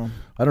 sleep on him.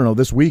 I don't know,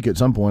 this week at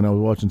some point I was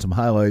watching some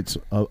highlights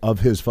of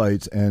his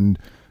fights, and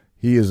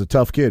he is a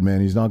tough kid, man.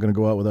 He's not going to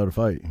go out without a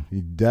fight.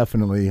 He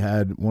definitely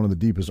had one of the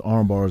deepest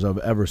arm bars I've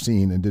ever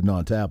seen and did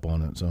not tap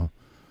on it. So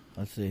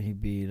let's see, he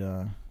beat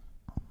how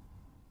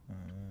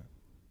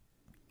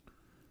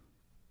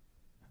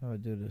do I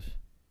do this?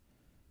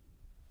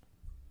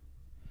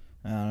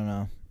 I don't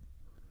know.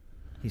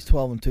 He's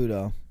 12-2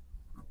 though.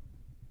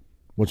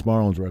 What's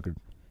Marlon's record?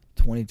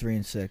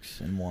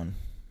 23-6-1.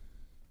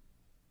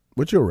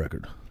 What's your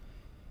record?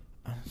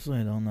 Honestly,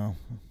 I don't know.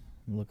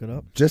 Look it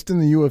up. Just in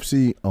the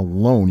UFC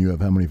alone, you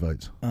have how many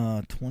fights?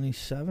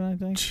 27, I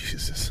think.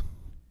 Jesus,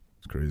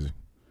 it's crazy.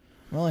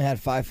 I only had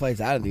 5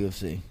 fights out of the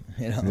UFC.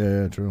 You know.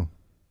 Yeah, true.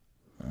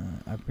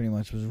 I pretty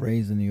much was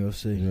raised in the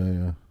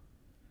UFC. Yeah.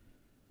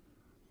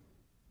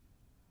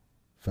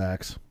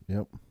 Facts.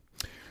 Yep.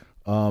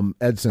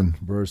 Edson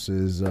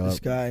versus this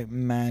guy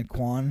Mad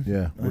Kwan.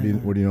 Yeah. What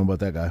do you know about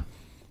that guy?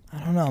 I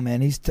don't know,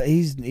 man. He's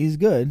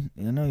good.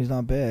 You know, he's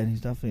not bad.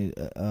 He's definitely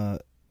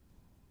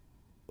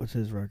what's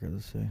his record?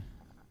 Let's see.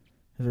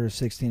 His record is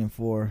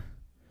 16-4.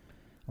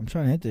 I'm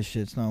trying to hit this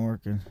shit. It's not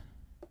working.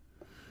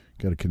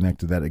 Got to connect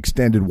to that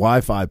extended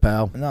Wi-Fi,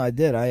 pal. No, I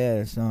did.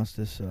 It's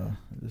this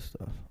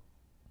stuff.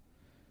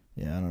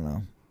 Yeah, I don't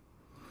know.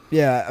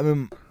 Yeah, I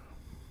mean,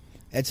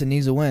 Edson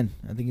needs a win.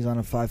 I think he's on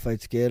a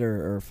 5-fight skid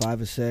or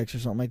 5 or 6 or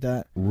something like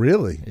that.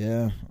 Really?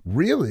 Yeah.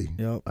 Really?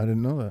 Yep. I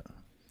didn't know that.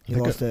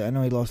 I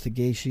know he lost to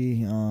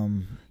Gaethje.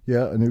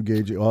 Yeah, I knew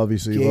Gaethje.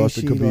 Obviously, he lost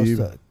to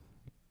Khabib.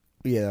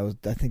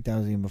 I think that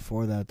was even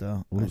before that,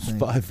 though. Well, it was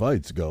 5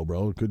 fights ago,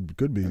 bro. It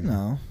could be.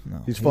 No.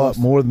 He's fought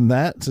more than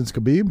that since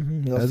Khabib.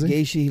 Mm-hmm. He lost to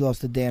Gaethje. He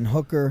lost to Dan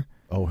Hooker.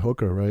 Oh,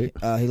 Hooker, right?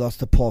 He lost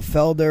to Paul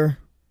Felder.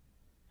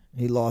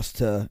 He lost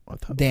to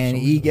Dan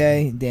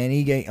Ige. Dan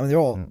Ige. I mean, they're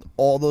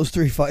all those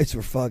 3 fights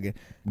were fucking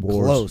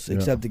close,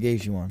 except the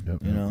Gaethje one. Yep,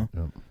 you know.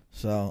 Yep.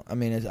 So I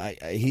mean,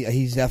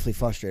 he's definitely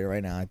frustrated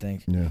right now, I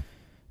think. Yeah.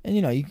 And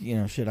you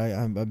know, shit.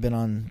 I've been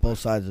on both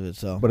sides of it.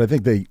 So, but I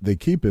think they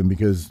keep him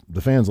because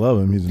the fans love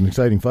him. He's an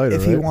exciting fighter.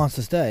 If he wants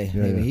to stay,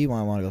 maybe he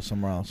might want to go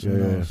somewhere else. Who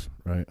knows?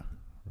 Right.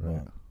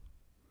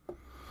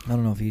 I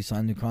don't know if he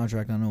signed a new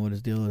contract. I don't know what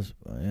his deal is.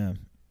 But yeah,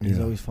 he's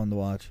always fun to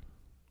watch.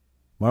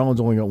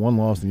 Marlon's only got 1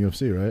 loss in the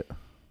UFC, right?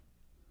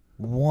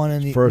 1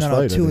 in the first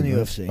fight. 2 in the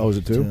UFC. Oh, is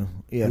it 2?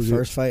 Yeah,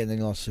 first fight, and then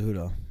he lost to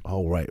Cejudo.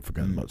 Oh, right. I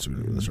forgot about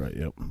Cejudo. That's right.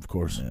 Yep, of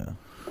course. Yeah.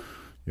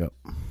 Yep.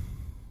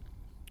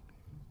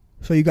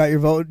 So you got your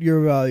vote,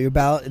 your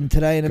ballot in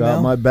today in the mail?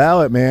 Got my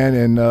ballot, man,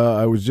 and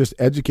I was just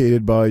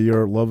educated by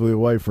your lovely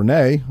wife,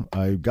 Renee.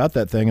 I got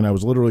that thing, and I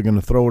was literally going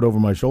to throw it over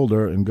my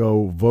shoulder and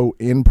go vote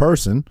in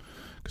person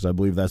because I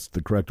believe that's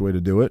the correct way to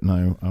do it,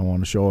 and I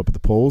want to show up at the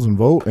polls and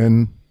vote,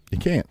 and you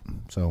can't.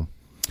 So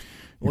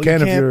you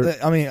can if you're...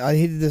 I mean, I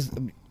hated this...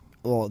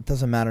 Well, it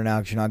doesn't matter now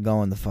because you're not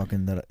going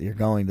you're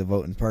going to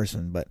vote in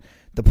person, but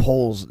the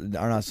polls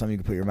are not something you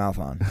can put your mouth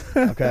on,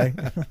 okay?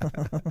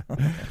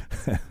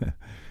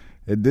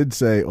 It did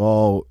say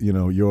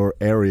your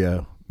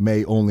area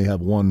may only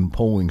have 1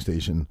 polling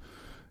station,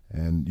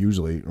 and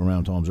usually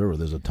around Tom's River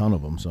there's a ton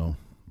of them. So,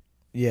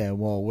 yeah,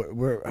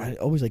 well, I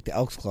always like the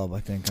Elks Club. I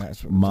think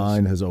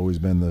mine has always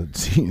been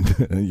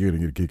you're gonna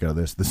get a kick out of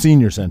this. The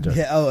senior center.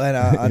 Yeah. Oh, and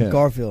on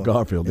Garfield.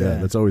 Garfield. Yeah,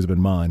 that's always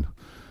been mine.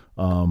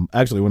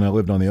 Actually, when I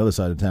lived on the other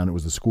side of town, it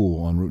was the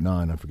school on Route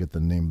 9. I forget the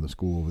name of the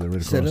school over there.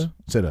 Right across.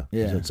 Sitta.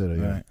 Yeah. Sitta,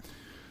 yeah. Right.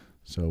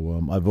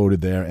 So I voted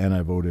there, and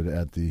I voted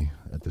at the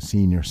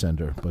senior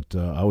center. But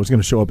I was going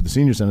to show up at the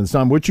senior center this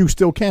time, which you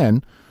still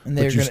can,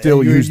 but you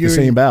still use the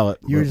same ballot.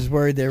 You were just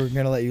worried they were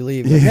going to let you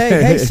leave. Like,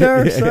 hey,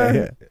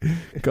 sir.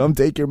 Come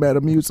take your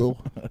Metamucil.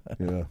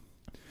 Yeah.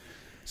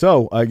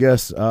 So I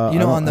guess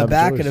on the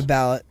back of the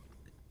ballot,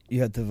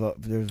 you have to vote.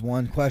 There's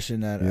one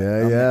question that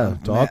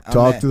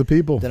talk to the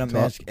people that I'm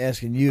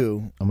asking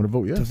you. I'm going to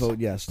vote yes. To vote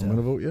yes. I'm going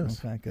to vote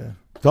yes. Okay, good.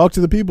 Talk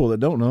to the people that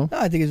don't know. No,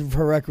 I think it's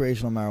for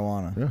recreational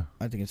marijuana. Yeah,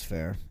 I think it's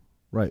fair.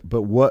 Right,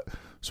 but what?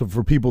 So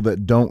for people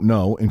that don't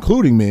know,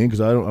 including me, because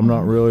I'm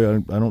not really, I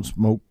don't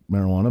smoke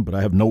marijuana, but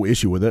I have no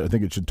issue with it. I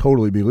think it should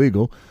totally be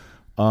legal.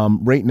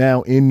 Right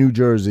now in New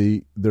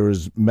Jersey, there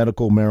is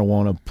medical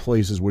marijuana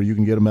places where you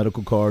can get a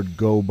medical card,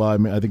 go buy.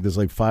 I think there's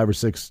like 5 or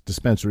 6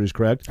 dispensaries,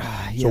 correct?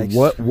 So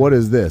what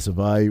is this?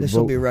 This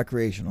will be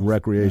recreational.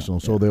 Recreational.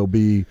 Yeah, so they'll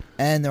be,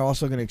 and they're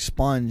also going to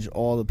expunge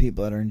all the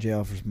people that are in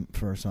jail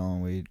for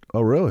selling weed.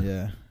 Oh, really?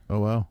 Yeah. Oh,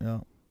 wow. Yeah.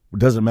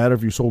 Does it matter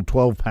if you sold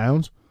 12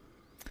 pounds?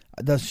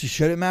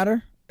 Should it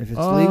matter? If it's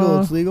legal,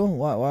 it's legal.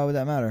 Why would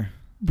that matter?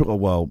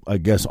 Well, I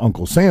guess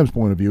Uncle Sam's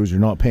point of view is you're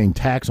not paying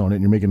tax on it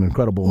and you're making an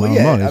incredible amount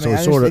of money. I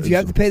mean, so if you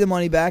have to pay the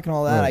money back and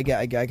all that,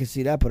 right. I can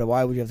see that. But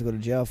why would you have to go to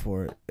jail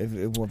for it? If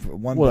it's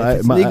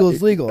legal,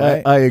 it's legal,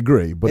 right? I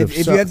agree. But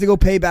if you have to go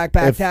pay back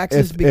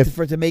taxes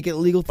to make it a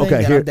legal thing,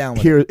 then I'm down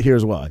with it.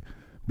 Here's why.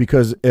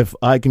 Because if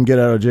I can get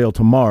out of jail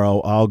tomorrow,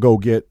 I'll go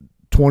get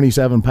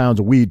 27 pounds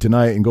of weed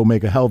tonight and go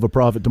make a hell of a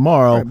profit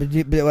tomorrow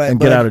and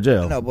get out of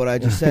jail. No, but what I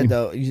just said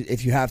though,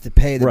 if you have to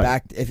pay the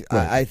back,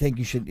 I think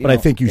you should. I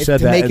think you said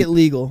that to make it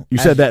legal. You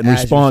said that in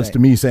response to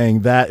me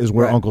saying that is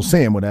where Uncle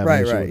Sam would have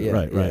an issue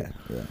with it. Right.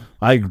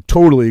 I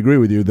totally agree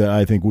with you that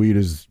I think weed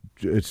is.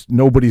 It's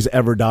nobody's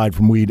ever died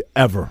from weed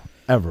ever.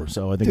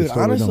 So I think, it's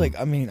totally honestly,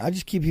 normal. I mean, I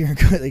just keep hearing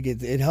like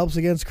it helps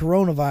against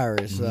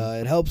coronavirus.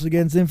 It helps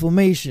against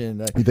inflammation.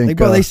 You think, like,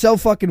 bro, they sell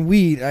fucking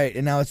weed, right?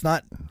 And now it's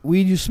not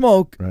weed you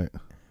smoke, right?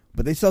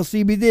 But they sell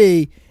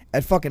CBD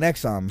at fucking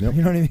Exxon. Yep.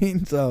 You know what I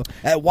mean? So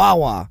at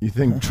Wawa. You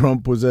think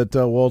Trump was at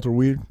Walter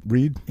Reed?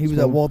 He was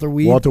at Walter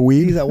Weed. Walter Weed.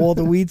 He was at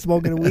Walter Weed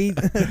smoking weed.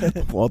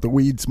 Walter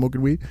Weed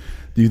smoking weed.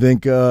 Do you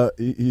think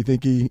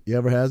he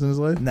ever has in his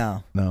life?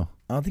 No.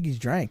 I don't think he's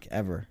drank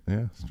ever.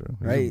 Yeah, it's true.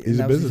 Right? He's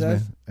a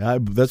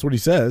businessman. That's what he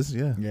says.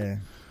 Yeah. Yeah.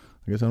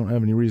 I guess I don't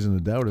have any reason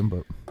to doubt him,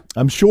 but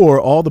I'm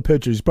sure all the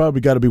pictures. He's probably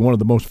got to be one of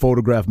the most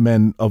photographed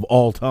men of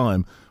all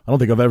time. I don't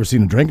think I've ever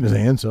seen a drink in his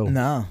hand. So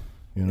no.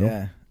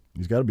 Yeah.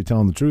 He's got to be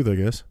telling the truth, I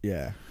guess.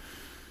 Yeah.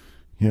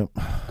 Yep.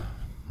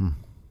 What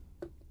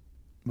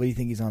do you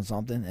think he's on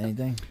something?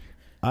 Anything?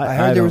 I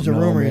heard there was a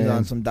rumor man. he's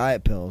on some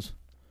diet pills.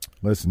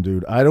 Listen,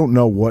 dude, I don't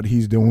know what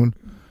he's doing.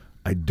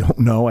 I don't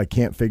know. I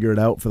can't figure it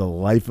out for the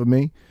life of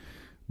me.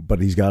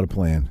 But he's got a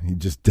plan. He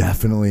just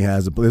definitely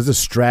has a plan. There's a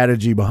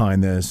strategy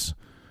behind this.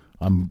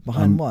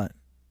 Behind what?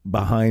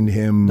 Behind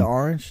him. The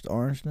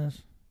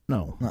orangeness?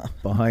 No.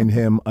 Behind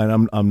him,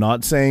 and I'm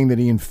not saying that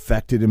he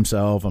infected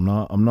himself. I'm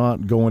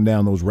not going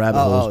down those rabbit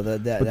holes.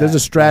 But there's a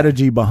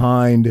strategy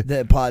behind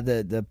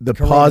the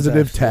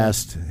positive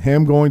test.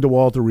 Him going to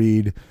Walter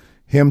Reed,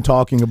 him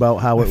talking about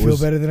how it was. I feel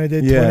better than I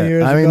did 20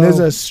 years ago. I mean, there's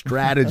a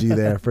strategy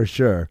there for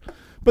sure.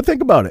 But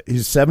think about it.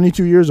 He's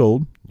 72 years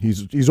old.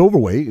 He's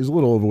overweight. He's a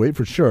little overweight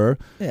for sure.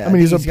 Yeah, I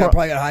mean, he's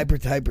probably got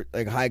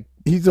high.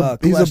 He's a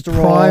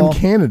prime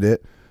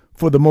candidate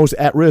for the most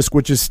at risk,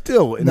 which is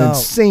still an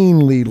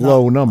insanely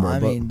low number. I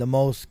mean, the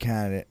most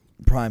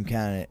prime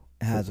candidate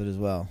has it as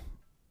well.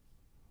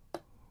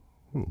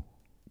 Who?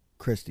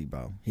 Christie,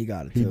 bro. He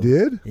got it too. He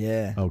did?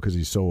 Yeah. Oh, because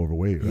he's so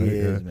overweight, right? He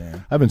is,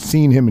 man. I haven't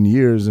seen him in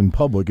years in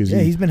public.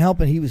 He's been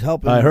helping. He was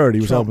helping. I heard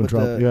he was helping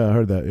Trump. Yeah, I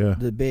heard that. Yeah.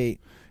 The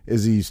debate.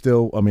 Is he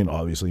still? I mean,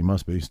 obviously he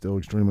must be still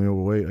extremely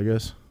overweight, I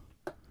guess.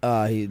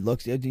 He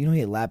looks. Do you know he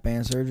had lap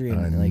band surgery?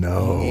 And I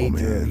know,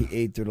 man. He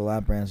ate through the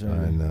lap band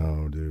surgery. I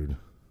know, dude.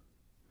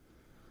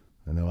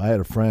 I know. I had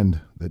a friend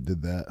that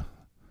did that. A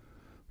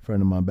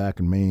friend of mine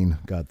back in Maine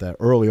got that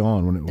early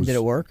on when it was. And did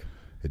it work?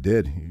 It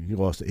did. He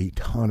lost a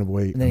ton of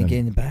weight. And then he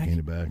gained it back? Gained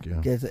it back,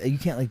 yeah. You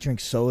can't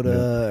drink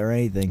soda or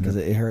anything because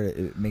it hurt.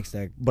 It makes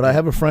that. But I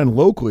have a friend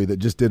locally that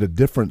just did a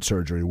different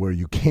surgery where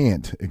you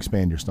can't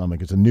expand your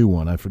stomach. It's a new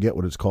one. I forget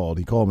what it's called.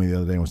 He called me the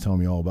other day and was telling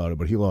me all about it,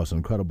 but he lost an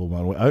incredible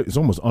amount of weight. It's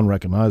almost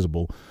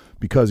unrecognizable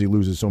because he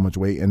loses so much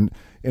weight. And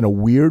in a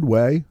weird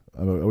way,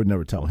 I would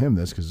never tell him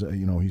this because,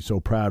 he's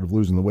so proud of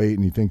losing the weight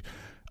and he thinks,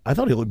 I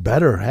thought he looked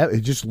better. It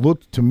just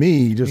looked to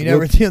me. You'll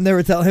never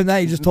tell him that.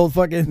 You just told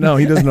fucking. No,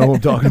 he doesn't know who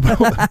I'm talking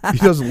about. He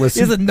doesn't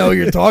listen. He doesn't know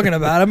you're talking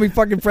about. How many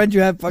fucking friends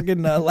you have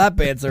fucking lap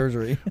band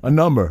surgery? A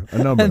number.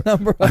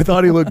 I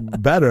thought he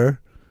looked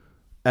better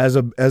as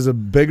a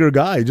bigger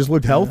guy. He just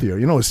looked healthier.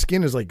 His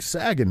skin is like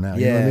sagging now.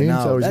 You know what I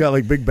mean? So he's got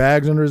like big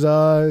bags under his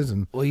eyes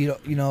and.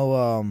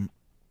 Well,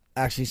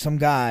 actually, some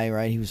guy,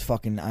 right? He was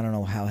fucking. I don't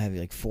know how heavy,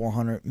 like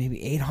 400,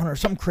 maybe 800,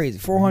 something crazy.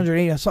 400,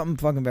 800, something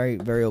fucking very,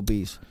 very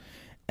obese.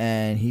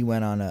 And he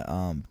went on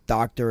a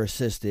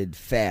doctor-assisted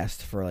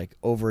fast for like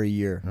over a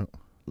year. Yep.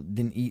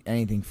 Didn't eat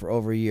anything for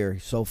over a year.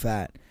 He's so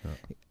fat. Yep.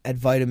 Had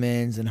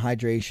vitamins and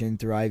hydration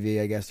through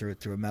IV, I guess, through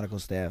a medical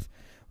staff.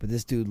 But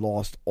this dude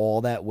lost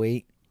all that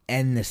weight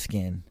and the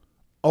skin.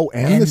 Oh,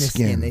 and the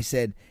skin. They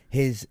said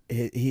his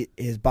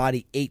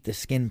body ate the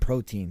skin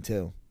protein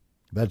too.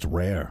 That's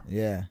rare.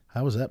 Yeah.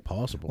 How is that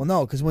possible? Well,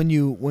 no, because when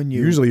you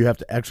usually you have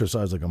to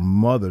exercise like a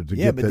mother to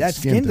get but that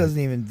skin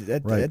doesn't even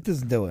that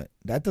doesn't do it.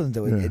 That doesn't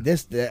do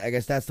it. Yeah. I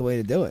guess that's the way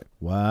to do it.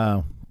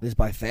 Wow. Is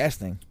by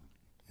fasting.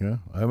 Yeah.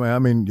 I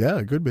mean, yeah,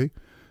 it could be.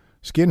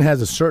 Skin has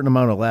a certain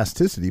amount of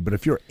elasticity, but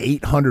if you're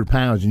 800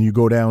 pounds and you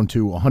go down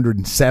to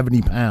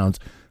 170 pounds,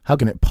 how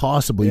can it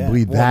possibly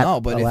be that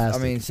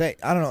elastic?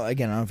 I don't know.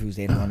 Again, I don't know if he was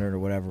 800 or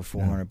whatever,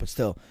 400, but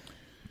still,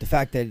 the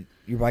fact that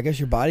I guess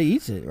your body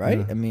eats it, right?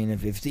 Yeah. I mean,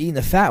 if it's eating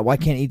the fat, why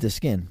can't it eat the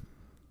skin?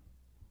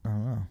 I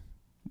don't know.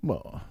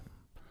 Well,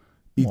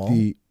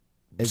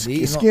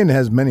 skin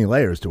has many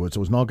layers to it,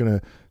 so it's not going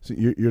to. So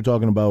you're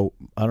talking about,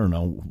 I don't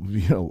know,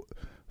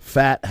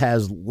 fat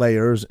has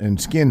layers and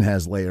skin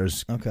has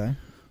layers. Okay.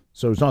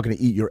 So it's not going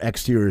to eat your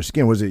exterior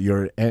skin. Was it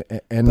your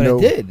endo?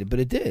 But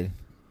it did.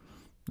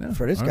 Yeah,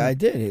 for this guy, right. it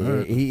did.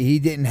 Right. He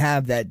didn't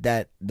have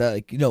the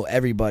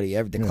everybody,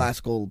 the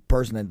classical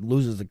person that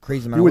loses a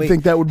crazy amount of weight. You would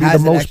think that would be the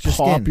most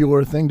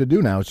popular thing to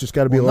do now. It's just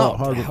got to be a lot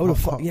harder.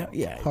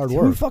 Hard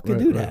work. Who fucking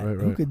do that? Right.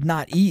 Who could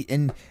not eat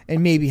and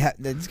maybe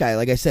this guy,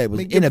 like I said, was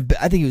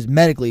I think he was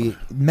medically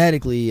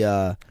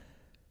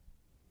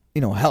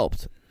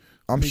helped.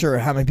 I'm sure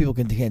how many people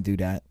can't do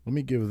that. Let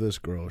me give this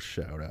girl a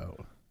shout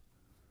out.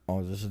 Oh,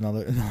 is this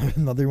another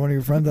one of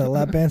your friends that had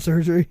lap band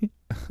surgery?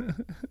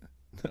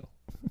 No.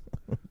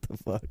 What the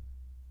fuck?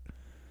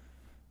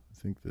 I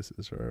think this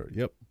is her.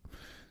 Yep.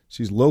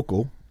 She's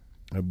local.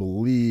 I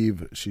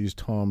believe she's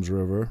Tom's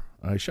River.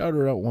 I shouted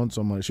her out once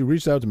on my... She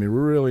reached out to me.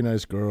 Really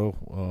nice girl.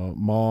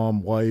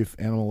 Mom, wife,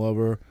 animal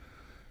lover.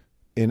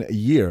 In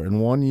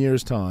 1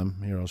 year's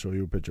time, here, I'll show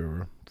you a picture of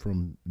her.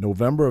 From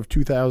November of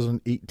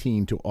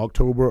 2018 to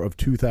October of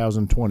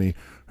 2020.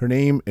 Her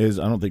name is,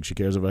 I don't think she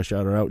cares if I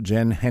shout her out,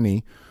 Jen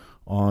Henney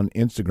on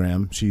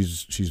Instagram.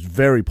 She's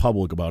very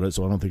public about it,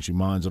 so I don't think she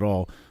minds at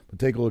all. But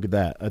take a look at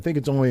that. I think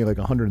it's only like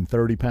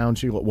 130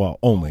 pounds. Well,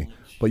 only.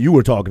 But you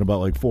were talking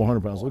about like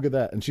 400 pounds. Look at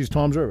that. And she's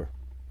Tom's River.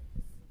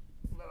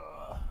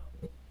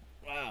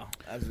 Wow.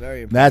 That's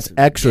very impressive.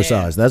 That's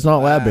exercise. That's not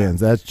lap bands.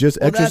 That's just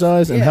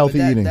exercise and healthy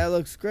eating. That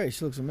looks great.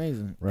 She looks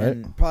amazing. Right.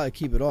 And probably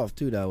keep it off,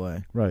 too, that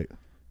way. Right.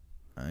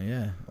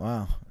 Yeah.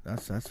 Wow.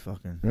 That's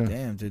fucking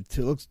damn, dude. It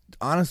looks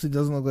honestly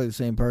doesn't look like the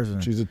same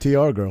person. She's a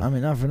TR girl. I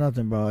mean, not for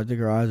nothing, bro. I think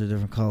her eyes are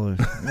different colors.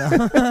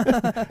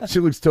 She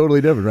looks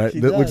totally different, right?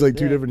 She That does, looks like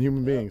two different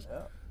human beings.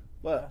 Yeah.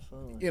 But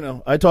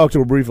I talked to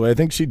her briefly. I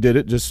think she did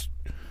it.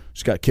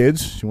 She's got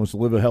kids. She wants to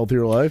live a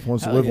healthier life.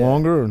 Wants to live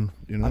longer, and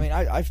I mean,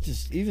 I've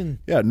just even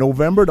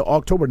November to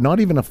October, not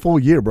even a full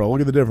year, bro.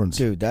 Look at the difference,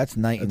 dude. That's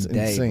night and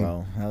day, insane.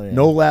 Bro. Hell yeah.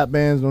 No lap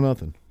bands, no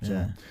nothing.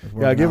 So,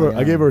 I gave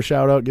her a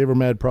shout out, gave her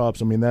mad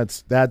props. I mean,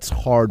 that's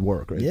hard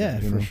work, right? Yeah,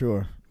 there, for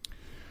sure.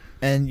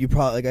 And you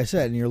probably, like I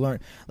said, and you're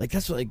learning. Like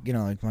that's what,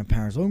 like my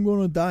parents. Oh, I'm going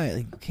on a diet.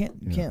 Like you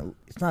can't.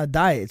 It's not a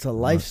diet. It's a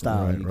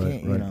lifestyle. Right, you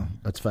can't. You know.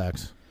 That's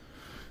facts.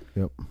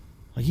 Yep.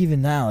 Like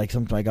even now, like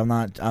sometimes, like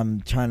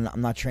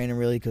I'm not training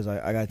really because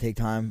I gotta take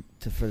time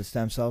for the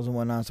stem cells and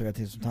whatnot. So I gotta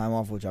take some time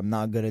off, which I'm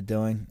not good at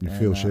doing. You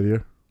feel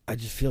shittier? I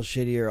just feel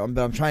shittier.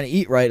 But I'm trying to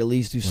eat right, at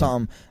least do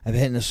something. I've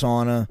been hitting the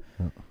sauna,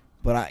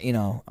 but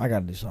I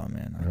gotta do something,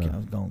 man. I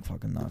was going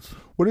fucking nuts.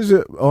 What is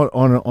it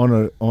on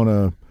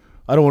a?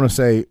 I don't want to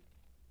say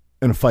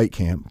in a fight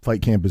camp.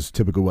 Fight camp is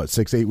typically what,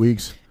 6-8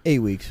 weeks? 8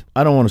 weeks.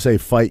 I don't want to say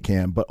fight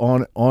camp, but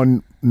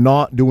on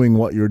not doing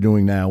what you're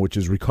doing now, which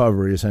is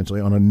recovery, essentially,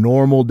 on a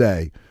normal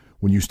day,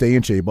 when you stay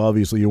in shape,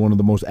 obviously you're one of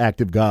the most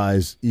active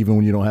guys, even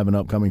when you don't have an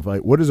upcoming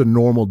fight. What is a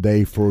normal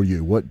day for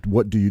you?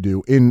 What do you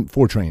do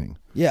for training?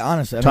 Yeah,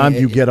 honestly. Time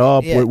you get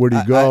up? Where do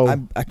you go?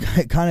 I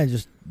kind of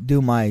just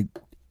do my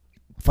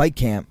fight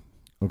camp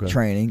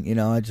training,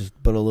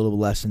 but a little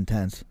less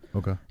intense.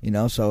 Okay.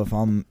 So if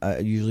I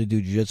usually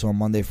do jiu-jitsu on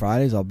Monday,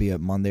 Fridays, I'll be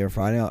at Monday or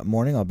Friday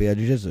morning, I'll be at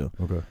jiu-jitsu.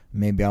 Okay.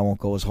 Maybe I won't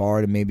go as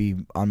hard, and maybe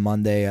on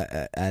Monday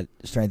at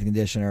strength and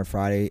conditioning, or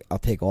Friday I'll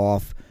take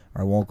off,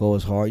 or I won't go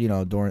as hard,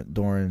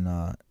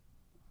 during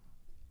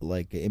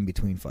like in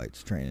between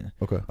fights training.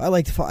 Okay. But I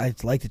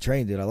like to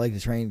train, dude. I like to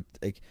train.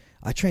 Like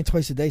I train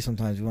twice a day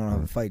sometimes when I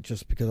have a fight,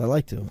 just because I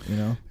like to,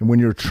 And when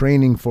you're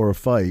training for a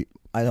fight,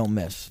 I don't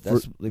miss.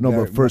 But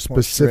for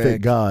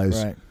specific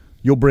guys. Right.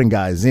 You'll bring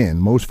guys in.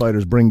 Most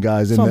fighters bring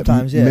guys in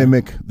sometimes, that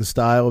mimic the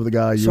style of the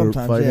guy you're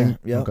fighting.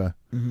 Yeah. Okay.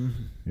 Mm-hmm.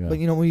 Yeah.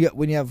 But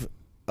when you have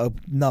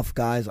enough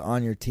guys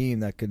on your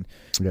team that can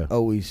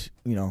always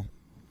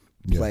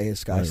play his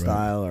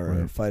style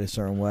or fight a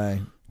certain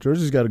way.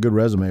 Jersey's got a good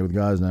resume with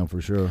guys now for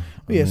sure.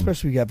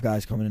 Especially we have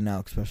guys coming in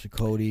now, especially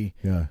Cody,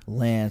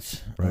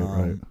 Lance.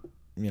 Right.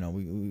 We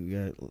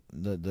got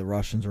the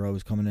Russians are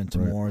always coming in.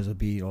 Timur is a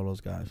beat. All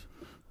those guys.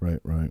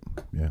 Right.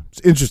 Yeah.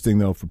 It's interesting,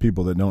 though, for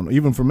people that don't,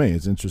 even for me,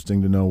 it's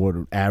interesting to know what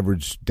an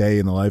average day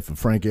in the life of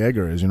Frankie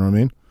Edgar is, you know what I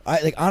mean?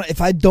 If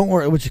I don't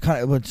work, which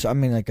I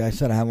mean, like I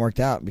said, I haven't worked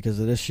out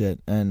because of this shit.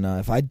 And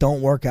if I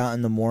don't work out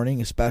in the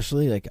morning,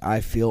 especially, like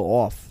I feel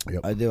off.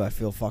 Yep. I do. I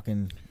feel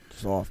fucking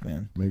just off,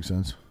 man. Makes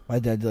sense. I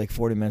did like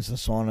 40 minutes of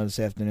sauna this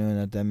afternoon,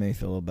 and that made me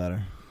feel a little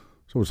better.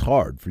 So it's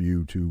hard for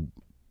you to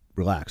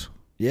relax.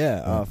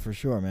 Yeah, for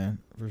sure, man.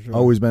 For sure.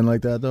 Always been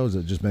like that, though? Has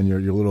it just been your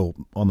little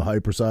on the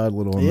hyper side, a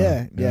little on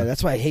yeah.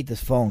 That's why I hate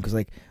this phone, because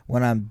like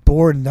when I'm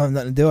bored and don't have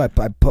nothing to do, I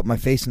put my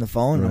face in the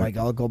phone, and I'm like,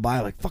 I'll go by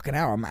like fucking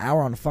hour. I'm an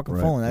hour on the fucking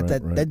phone.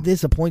 That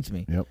disappoints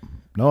me. Yep.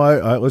 No,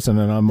 I listen,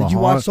 and I'm. Did you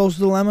watch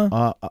Social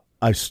Dilemma?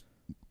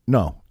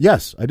 No.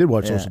 Yes, I did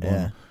watch Social Dilemma.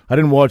 Yeah. I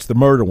didn't watch the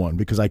murder one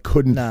because I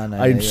couldn't.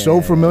 I'm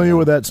so familiar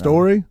with that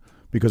story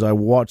because I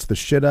watched the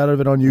shit out of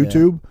it on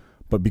YouTube,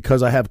 but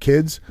because I have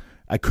kids,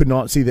 I could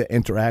not see the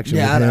interaction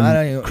with him. I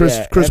don't even,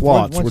 Chris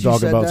Watts, we're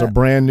talking about. It's a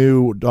brand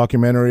new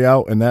documentary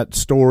out, and that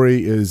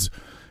story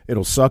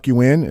it'll suck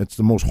you in. It's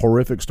the most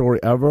horrific story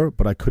ever,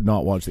 but I could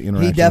not watch the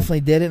interaction. He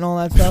definitely did it and all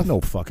that stuff?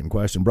 No fucking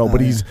question, bro.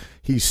 But he's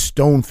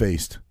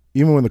stone-faced.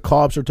 Even when the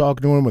cops are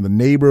talking to him, with a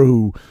neighbor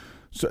who...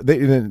 So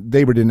the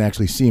neighbor didn't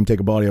actually see him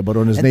take a body out, but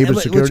on his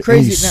neighbor's security,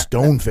 and he's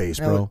stone-faced,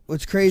 bro.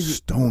 What's crazy?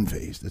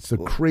 Stone-faced. It's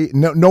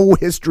no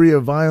history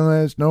of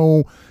violence,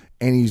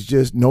 and he's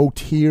just no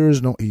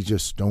tears, he's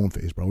just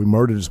stone-faced, bro. We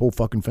murdered his whole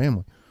fucking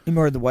family. He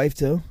murdered the wife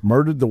too.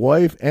 Murdered the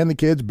wife and the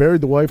kids.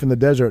 Buried the wife in the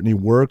desert, and he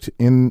worked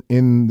in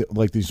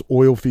like these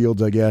oil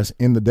fields, I guess,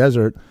 in the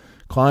desert.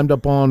 Climbed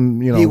up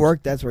on He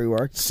worked. That's where he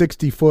worked.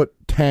 60-foot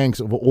tanks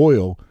of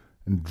oil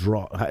and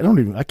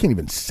I can't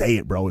even say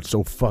it, bro. It's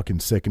so fucking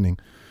sickening.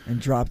 And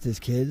dropped his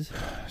kids?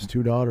 His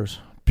 2 daughters.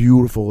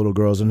 beautiful little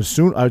girls. And as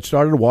soon I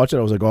started to watch it,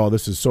 I was like, oh,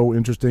 this is so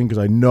interesting because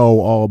I know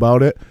all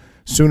about it.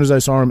 As soon as I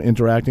saw him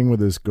interacting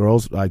with his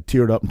girls, I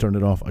teared up and turned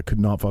it off. I could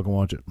not fucking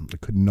watch it. I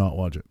could not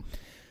watch it.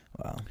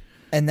 Wow.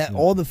 And that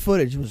all the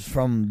footage was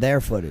from their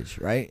footage,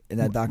 right? In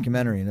that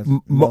documentary. That's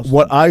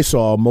what I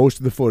saw, most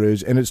of the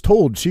footage, and it's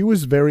told she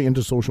was very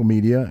into social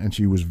media and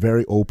she was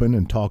very open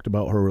and talked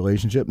about her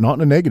relationship, not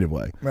in a negative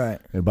way. Right.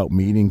 About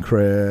meeting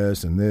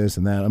Chris and this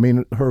and that. I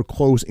mean, her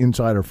close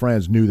insider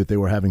friends knew that they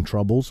were having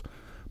troubles,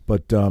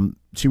 but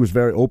she was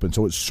very open.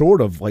 So it's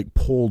sort of like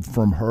pulled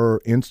from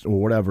her Insta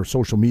or whatever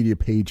social media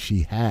page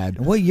she had.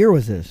 And what year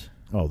was this?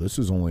 Oh, this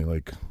is only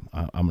like,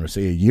 I'm going to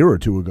say a year or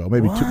two ago,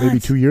 maybe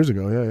 2 years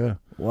ago. Yeah.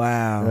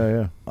 Wow.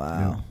 Yeah. Wow.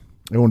 Yeah.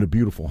 They owned a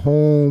beautiful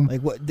home.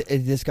 Like, what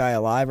is this guy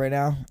alive right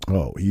now?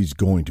 Oh, he's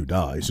going to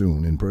die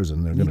soon in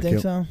prison. They're going to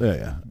kill. So?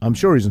 Yeah. I'm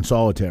sure he's in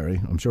solitary.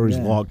 I'm sure he's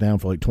locked down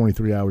for like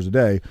 23 hours a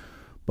day.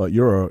 But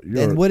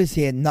and what is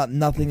he had?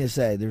 Nothing to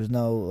say. There was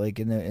no like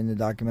in the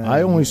documentary.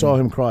 I only saw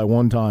him cry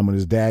one time when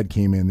his dad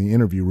came in the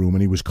interview room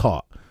and he was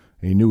caught.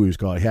 And he knew he was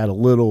caught. He had a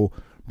little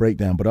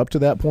breakdown, but up to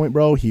that point,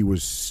 bro, he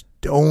was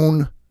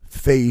stone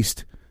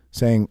faced,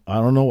 saying, I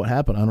don't know what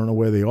happened. I don't know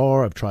where they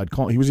are. I've tried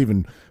calling. He was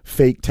even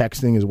fake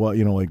texting as well,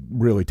 like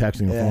really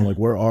texting the phone, like,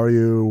 where are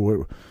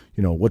you?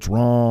 What's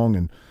wrong?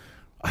 And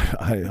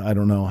I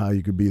don't know how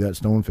you could be that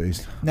stone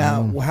faced.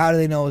 Now, how do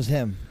they know it was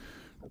him?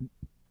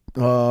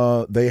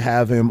 They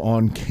have him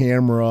on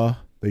camera.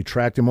 They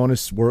tracked him on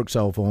his work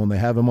cell phone. They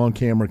have him on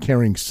camera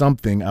carrying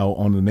something out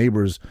on the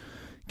neighbor's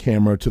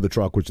camera to the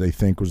truck, which they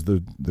think was the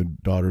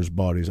daughter's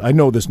bodies. I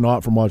know this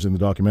not from watching the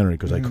documentary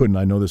because I couldn't.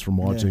 I know this from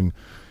watching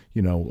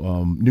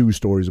news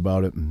stories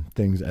about it and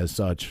things as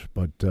such.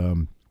 But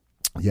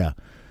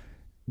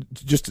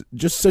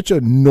just such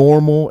a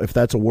normal, if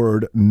that's a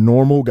word,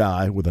 normal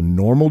guy with a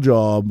normal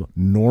job,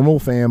 normal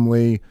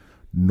family,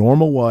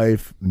 normal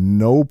wife.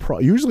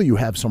 Usually you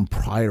have some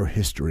prior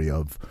history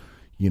of,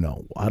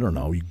 I don't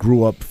know, you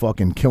grew up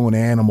fucking killing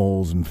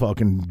animals and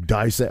fucking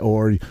dissect,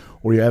 or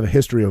you have a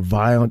history of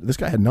violence. This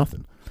guy had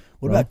nothing.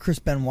 What about Chris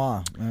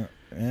Benoit?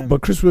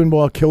 But Chris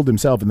Benoit killed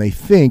himself, and they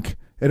think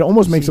it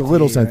almost makes a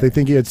little sense. Right? They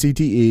think he had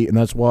CTE, and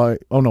that's why.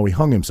 Oh no, he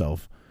hung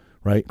himself.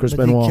 Right, Chris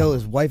Benoit. He killed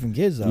his wife and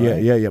kids, though. Yeah,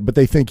 right? yeah. But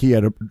they think he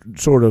had a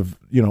sort of,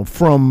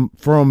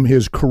 from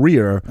his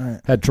career,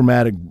 had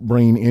traumatic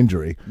brain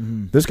injury.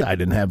 Mm-hmm. This guy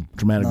didn't have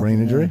traumatic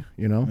brain injury,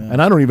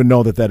 And I don't even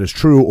know that is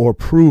true or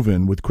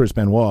proven with Chris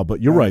Benoit.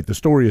 But you're right. The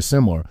story is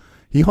similar.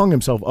 He hung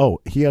himself. Oh,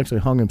 he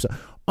actually hung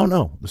himself. Oh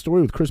no, the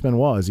story with Chris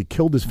Benoit is he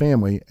killed his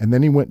family, and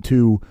then he went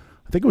to,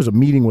 I think it was a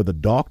meeting with a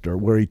doctor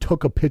where he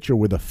took a picture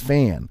with a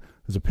fan.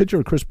 There's a picture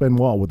of Chris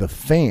Benoit with a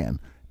fan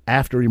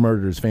after he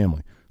murdered his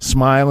family,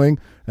 smiling,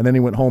 and then he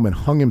went home and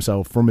hung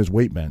himself from his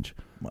weight bench,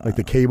 like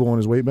the cable on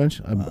his weight bench.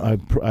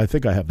 I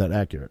think I have that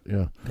accurate.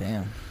 Yeah.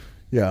 Damn.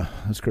 Yeah,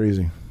 that's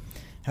crazy.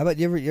 How about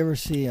you ever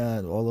see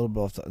a little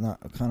bit off,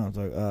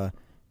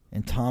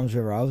 in Tom's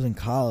River? I was in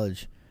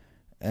college,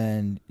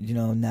 and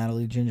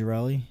Natalie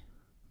Gingerelli.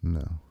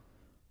 No.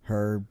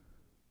 Her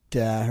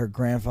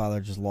grandfather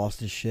just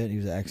lost his shit. He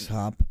was an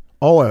ex-cop.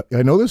 Oh,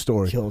 I know this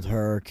story. Killed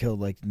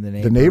the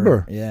neighbor. The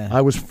neighbor. Yeah.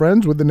 I was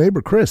friends with the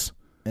neighbor, Chris.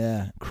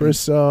 Yeah.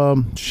 Chris, I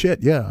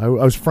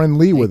was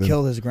friendly with him. He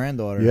killed his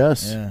granddaughter.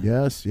 Yes,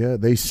 yeah.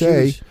 They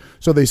say,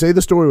 they say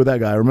the story with that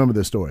guy. I remember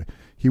this story.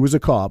 He was a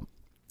cop,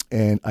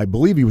 and I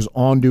believe he was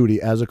on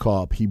duty as a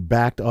cop. He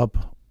backed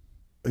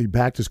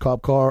his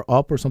cop car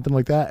up or something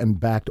like that and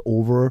backed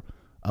over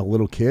a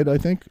little kid, I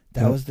think.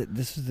 That's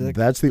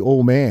the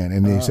old man,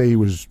 and they say he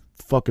was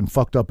fucking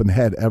fucked up in the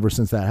head ever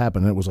since that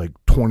happened. And it was like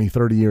 20,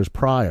 30 years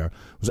prior.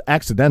 It was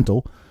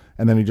accidental.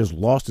 And then he just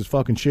lost his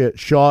fucking shit,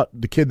 shot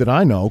the kid that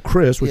I know,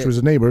 Chris, which was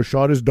his neighbor,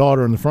 shot his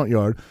daughter in the front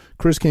yard.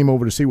 Chris came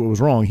over to see what was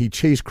wrong. He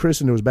chased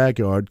Chris into his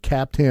backyard,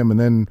 capped him, and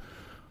then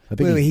I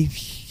think he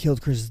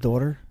killed Chris's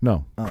daughter?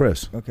 No,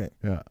 Chris. Okay.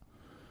 Yeah.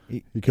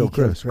 He killed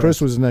Chris.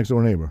 Chris was his next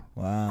door neighbor.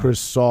 Wow. Chris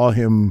saw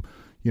him,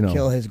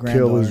 kill his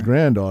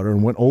granddaughter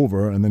and went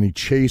over, and then he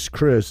chased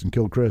Chris and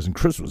killed Chris. And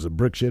Chris was a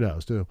brick shit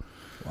house, too.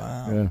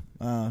 Wow. Yeah.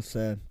 Oh,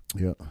 sad.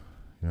 Yeah.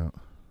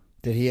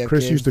 Did he have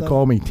Chris used to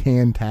call me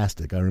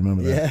Tantastic. I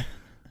remember that. Yeah.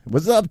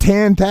 What's up,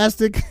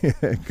 Tantastic?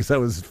 Because I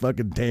was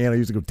fucking tan. I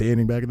used to go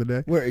tanning back in the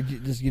day. Where,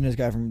 just this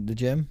guy from the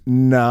gym?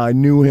 No, I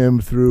knew him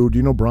through. Do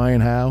you know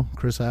Brian Howe?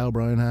 Chris Howe,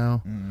 Brian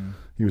Howe. Mm.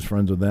 He was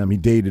friends with them. He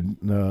dated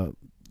the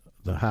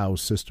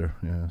Howe's sister.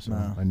 Yeah, so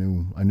I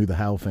knew the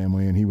Howe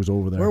family, and he was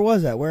over there. Where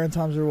was that? Where in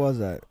Tom's River was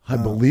that? I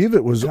believe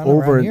it was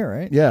over around here,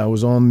 right? Yeah, it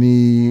was on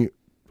the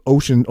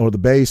ocean or the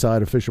bay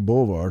side of Fisher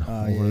Boulevard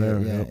over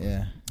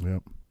there.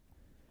 Yep.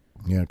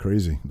 Yeah,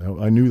 crazy.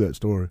 I knew that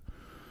story.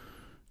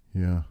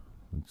 Yeah,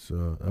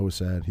 that was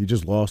sad. He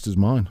just lost his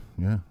mind.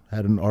 Yeah,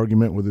 had an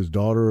argument with his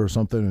daughter or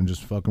something, and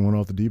just fucking went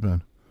off the deep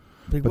end.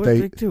 But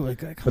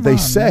they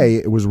say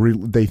it was.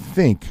 They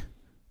think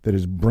that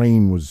his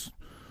brain was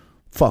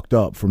fucked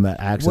up from that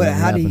accident.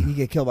 How did he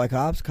get killed by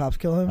cops? Cops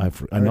kill him?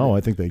 I know.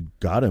 I think they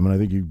got him, and I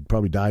think he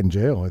probably died in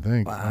jail. I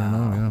think. Wow. I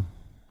don't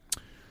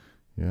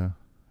know.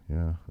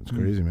 Yeah. It's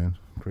crazy, man.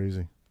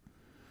 Crazy.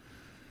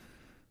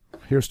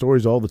 hear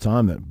stories all the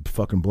time that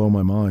fucking blow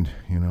my mind,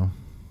 you know?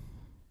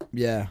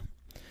 Yeah.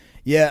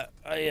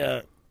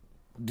 I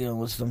dealing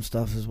with some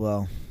stuff as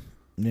well,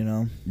 you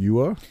know? You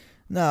are?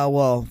 No,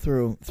 well,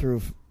 through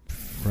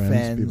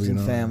fans people you and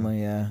know.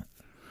 family, yeah.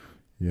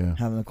 Yeah.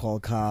 Having to call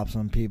cops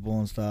on people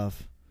and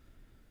stuff.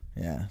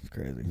 Yeah, it's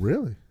crazy.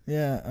 Really?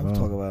 Yeah, I'll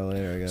talk about it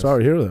later, I guess.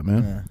 Sorry to hear that,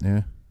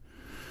 man.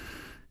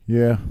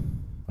 Yeah.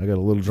 I got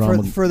a little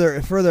drama. For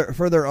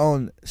their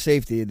own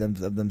safety of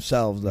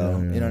themselves, though.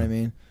 Yeah. You know what I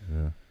mean?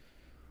 Yeah.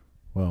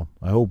 Well,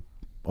 I hope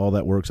all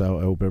that works out.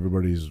 I hope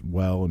everybody's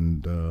well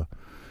and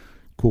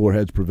cooler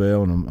heads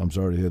prevail. And I'm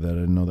sorry to hear that. I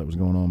didn't know that was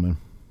going on, man.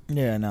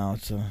 Yeah, no,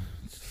 it's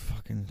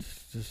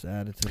just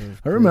added to the.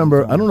 I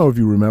remember. I don't know if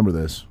you remember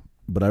this,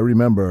 but I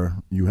remember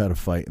you had a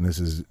fight, and this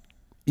is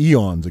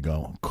eons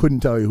ago. Couldn't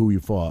tell you who you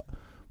fought,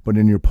 but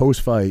in your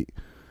post-fight,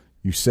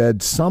 you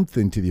said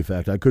something to the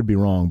effect. I could be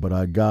wrong, but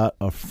I got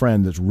a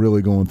friend that's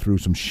really going through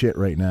some shit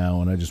right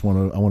now, and I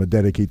want to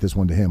dedicate this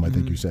one to him. I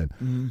think you said.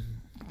 Mm-hmm.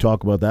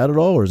 Talk about that at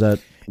all, or is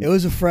that? It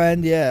was a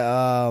friend,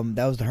 yeah.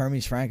 That was the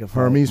Hermes Franca fight.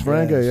 Hermes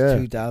Franca, yeah.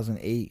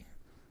 2008.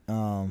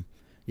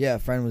 Yeah, a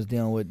friend was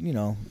dealing with,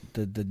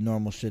 the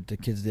normal shit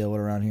that kids deal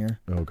with around here.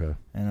 Okay.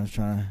 And I was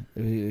trying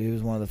to. He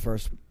was one of the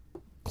first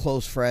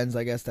close friends,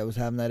 I guess, that was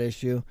having that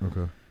issue.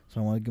 Okay.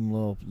 So I want to give him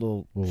a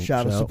little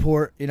shout of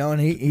support, and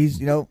he's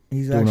doing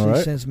actually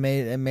right? since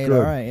made good.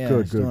 all right. Yeah,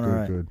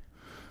 Good.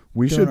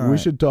 We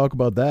should talk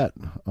about that.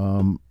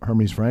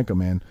 Hermes Franca,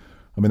 man.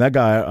 I mean, that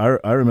guy,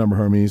 I remember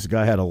Hermes. The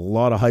guy had a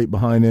lot of hype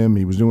behind him.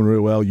 He was doing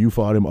really well. You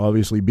fought him,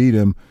 obviously beat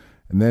him.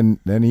 And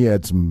then he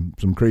had some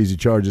crazy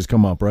charges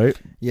come up, right?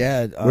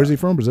 Yeah. Where's he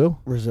from? Brazil?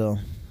 Brazil.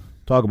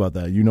 Talk about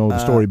that. You know the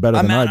story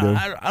better than I do.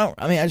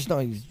 I just know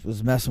he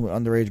was messing with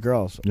underage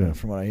girls,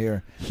 from what I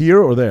hear. Here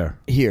or there?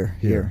 Here.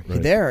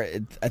 Right. There,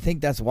 I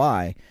think that's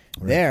why.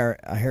 Right. There,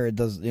 I hear it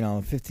does, a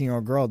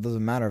 15-year-old girl, it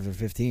doesn't matter if they're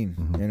 15.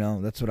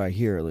 Mm-hmm. That's what I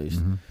hear, at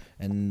least. Mm-hmm.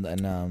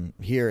 And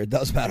here, it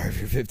does matter if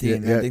you're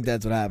 15. Yeah, I think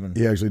that's what happened.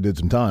 He actually did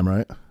some time,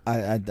 right?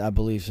 I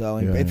believe so.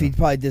 If he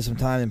probably did some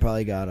time, then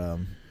probably got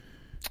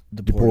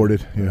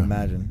deported. Yeah. I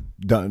imagine.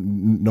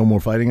 No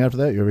more fighting after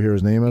that? You ever hear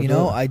his name after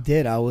that? I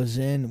did. I was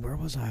in, where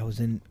was I? I was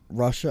in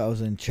Russia. I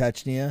was in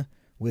Chechnya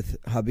with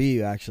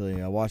Habib,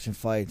 actually, watching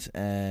fights,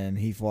 and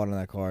he fought on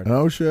that card.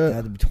 Oh, shit. It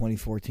had to be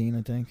 2014,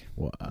 I think.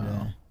 Wow.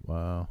 Yeah.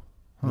 Wow.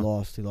 Huh.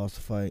 He lost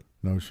the fight.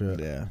 No shit.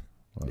 Yeah.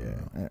 Wow.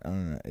 Yeah. I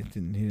don't know. He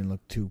didn't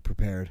look too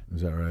prepared.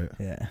 Is that right?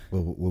 Yeah.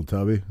 Little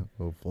tubby?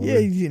 Yeah,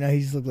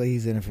 he just looked like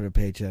he's in it for the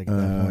paycheck at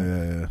that point.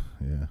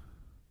 Yeah.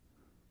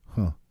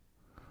 Huh.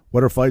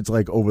 What are fights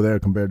like over there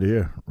compared to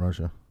here,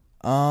 Russia?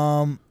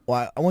 Well,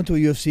 I went to a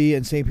UFC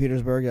in St.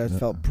 Petersburg. That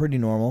felt pretty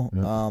normal.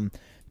 Yeah.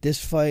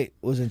 This fight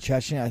was in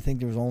Chechnya. I think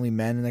there was only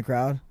men in the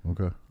crowd.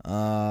 Okay.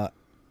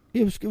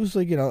 It was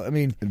like,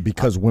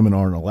 because women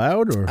aren't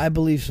allowed, or I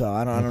believe so.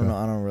 I don't know.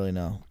 I don't really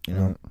know.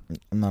 I'm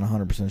not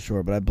 100%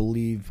 sure, but I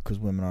believe because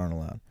women aren't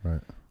allowed,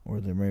 right?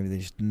 Or maybe they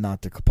just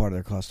not part of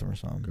their custom or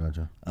something.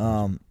 Gotcha.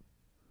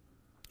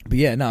 But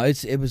yeah, no,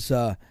 it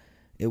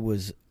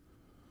was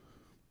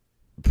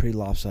pretty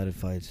lopsided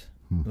fights.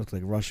 It looked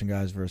like Russian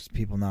guys versus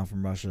people not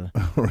from Russia.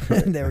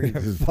 They were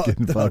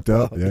getting fucked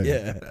up.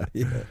 Yeah.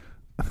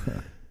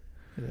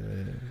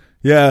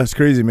 Yeah, it's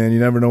crazy, man. You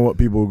never know what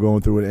people are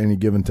going through at any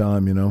given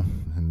time,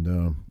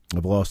 And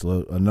I've lost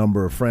a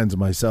number of friends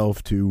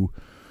myself to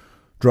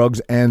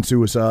drugs and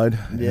suicide.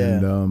 Yeah.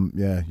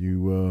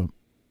 And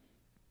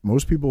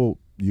most people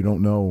you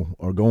don't know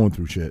are going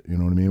through shit. You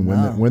know what I mean?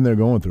 When they're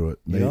going through it,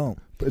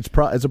 it's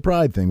a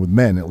pride thing with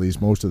men, at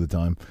least most of the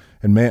time.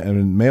 And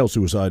male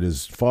suicide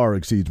far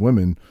exceeds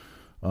women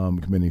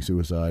committing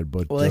suicide.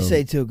 But they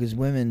say too, because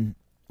women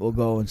will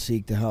go and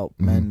seek the help.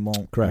 Men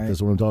won't. Correct. Right?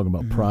 That's what I'm talking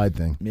about. Pride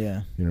thing.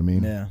 Yeah. You know what I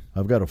mean? Yeah.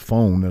 I've got a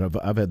phone that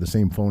I've had the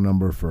same phone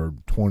number for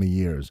 20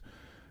 years,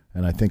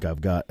 and I think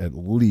I've got at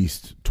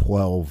least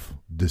 12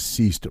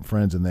 deceased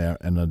friends in there,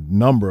 and a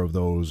number of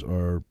those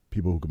are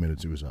people who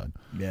committed suicide.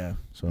 Yeah.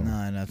 So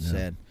and that's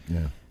sad.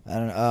 Yeah. I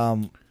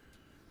don't.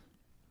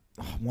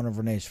 One of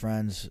Renee's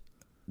friends,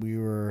 we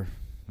were,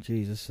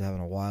 this is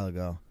happened a while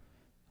ago,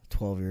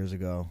 12 years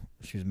ago.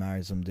 She was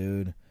married to some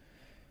dude.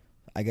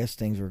 I guess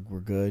things were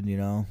good,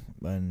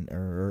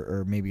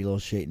 or maybe a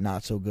little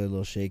not so good, a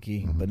little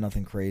shaky, but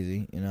nothing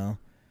crazy,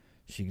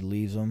 She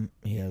leaves him.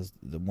 He has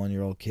the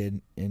 1-year-old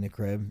kid in the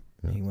crib.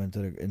 Yeah. He went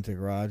into the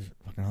garage,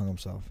 fucking hung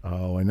himself.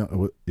 Oh, I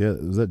know. Yeah,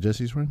 was that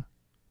Jesse's friend?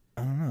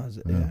 I don't know.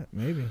 Yeah,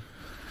 maybe.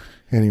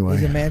 Anyway,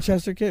 he's a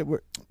Manchester kid.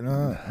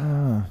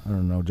 I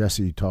don't know.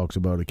 Jesse talks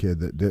about a kid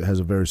that has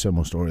a very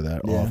similar story to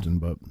that often,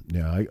 but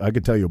yeah, I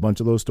could tell you a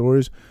bunch of those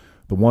stories.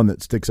 The one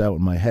that sticks out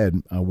in my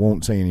head, I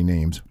won't say any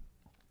names.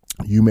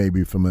 You may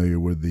be familiar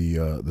with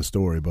the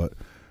story, but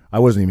I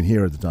wasn't even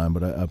here at the time.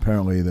 But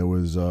apparently there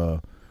was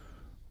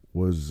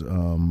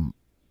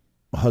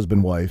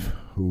husband wife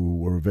who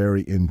were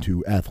very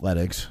into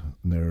athletics.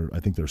 I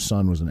think their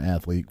son was an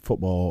athlete.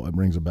 Football, it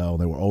rings a bell.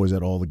 They were always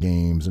at all the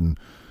games and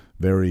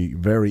very,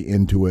 very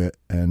into it.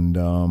 And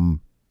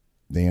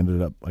they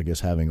ended up, I guess,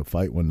 having a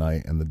fight one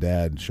night, and the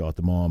dad shot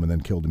the mom and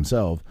then killed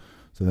himself.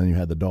 So then you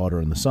had the daughter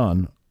and the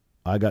son.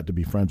 I got to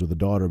be friends with the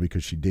daughter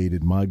because she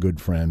dated my good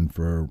friend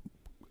for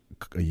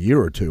a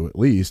year or two at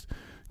least.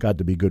 Got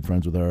to be good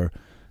friends with her.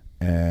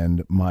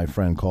 And my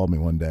friend called me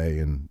one day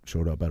and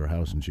showed up at her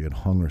house, and she had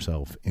hung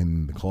herself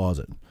in the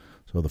closet.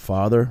 So the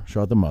father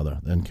shot the mother,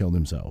 then killed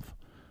himself,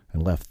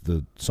 and left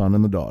the son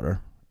and the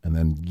daughter. And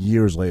then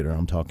years later,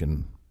 I'm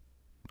talking,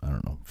 I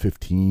don't know,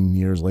 15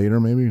 years later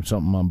maybe,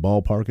 something, I'm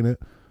ballparking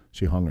it,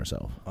 she hung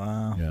herself.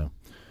 Wow. Yeah.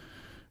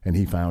 And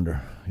he found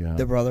her. Yeah.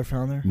 The brother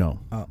found her? No.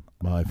 Oh.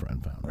 My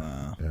friend found her.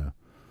 Wow. Yeah.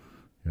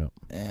 Yeah.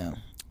 Damn.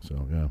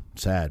 So, yeah.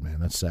 Sad, man.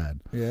 That's sad.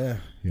 Yeah.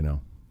 You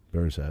know,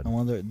 very sad. I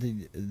wonder,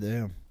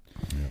 damn.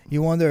 Yeah.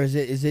 You wonder, is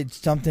it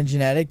something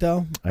genetic,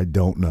 though? I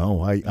don't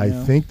know. I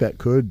think that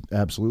could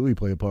absolutely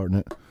play a part in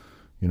it.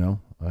 You know,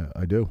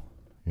 I do.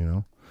 You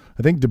know,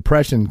 I think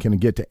depression can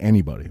get to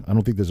anybody. I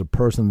don't think there's a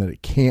person that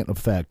it can't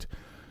affect.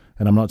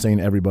 And I'm not saying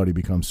everybody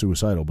becomes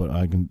suicidal,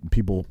 but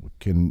people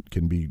can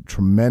be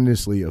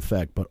tremendously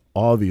affected. But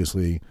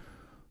obviously,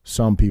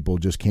 some people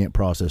just can't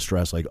process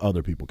stress like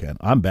other people can.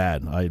 I'm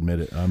bad. I admit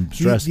it.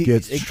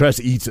 Stress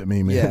eats at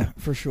me, man. Yeah,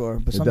 for sure.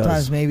 But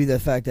sometimes maybe the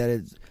fact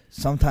that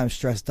sometimes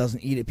stress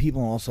doesn't eat at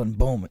people, and all of a sudden,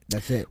 boom,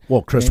 that's it.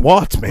 Well, Chris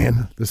Watts,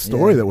 man, the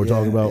story that we're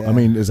talking about. Yeah. I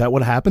mean, is that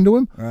what happened to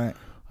him? Right.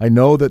 I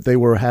know that they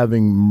were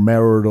having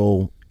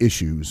marital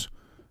issues,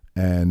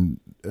 and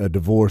a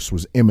divorce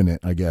was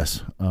imminent, I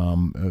guess,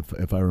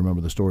 if I remember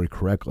the story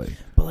correctly.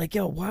 But like,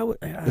 yo, why would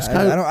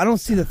I don't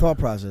see the thought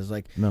process.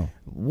 Like, no,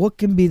 what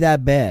can be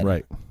that bad?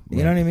 Right.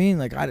 You know what I mean?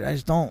 Like, I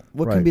just don't.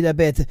 What Right. can be that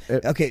bad?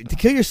 To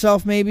kill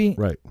yourself, maybe.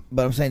 Right.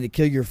 But I'm saying to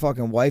kill your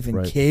fucking wife and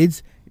Right.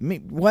 kids.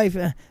 Wife,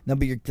 no,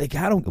 but you're like,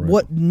 I don't. Right.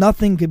 What?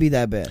 Nothing could be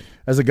that bad.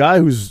 As a guy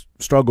who's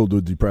struggled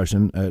with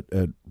depression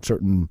at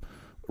certain,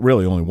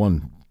 really only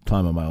one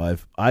time in my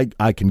life,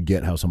 I can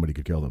get how somebody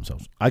could kill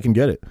themselves. I can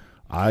get it.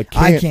 I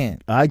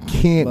can't.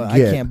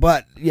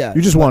 But yeah,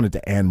 you just want it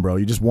to end, bro.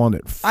 You just want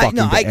it fucking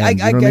to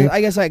end.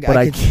 I guess. But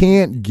I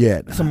can't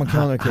get someone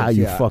killing their kids. How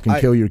you fucking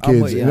kill your I'm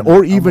kids, with you.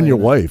 or even your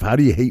wife. How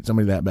do you hate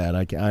somebody that bad?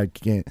 I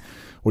can't.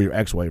 Or your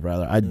ex-wife,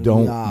 rather. I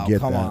don't get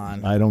come that.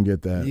 On. I don't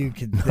get that. You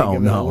can think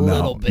of it a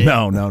little bit.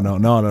 No,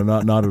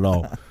 not at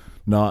all.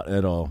 Not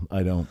at all.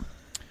 I don't.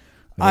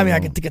 I mean, I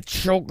can take a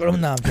choke. No,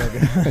 I'm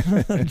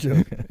joking. I'm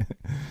joking.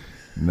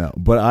 No,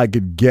 but I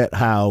could get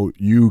how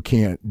you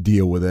can't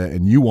deal with it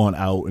and you want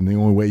out, and the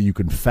only way you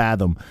can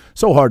fathom,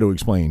 so hard to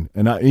explain.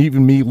 And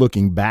even me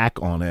looking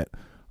back on it,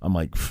 I'm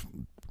like,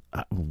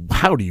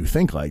 how do you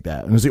think like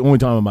that? And it's the only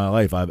time in my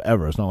life I've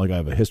ever. It's not like I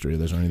have a history of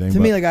this or anything. To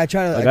me, like I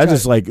try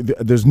to.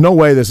 There's no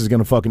way this is going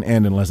to fucking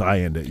end unless I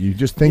end it. You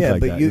just think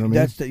like that. You, know what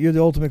I mean? You're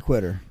the ultimate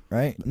quitter,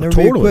 right? Never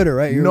Totally. be a quitter,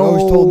 right? You're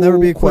always told never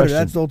be a quitter. Question.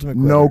 That's the ultimate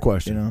quitter. No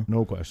question. You know?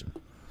 No question.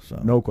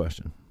 So. No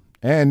question.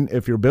 And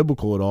if you're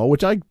biblical at all,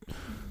 which I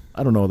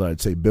don't know that I'd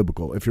say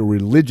biblical. If you're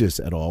religious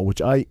at all, which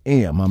I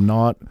am, I'm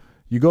not.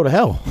 You go to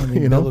hell. I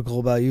mean, biblical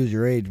about you is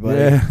your age, buddy.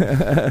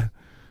 Yeah.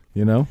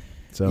 You know.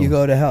 So you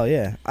go to hell.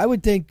 Yeah, I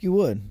would think you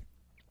would.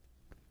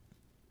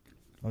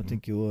 I would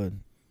think you would,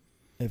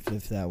 if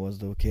that was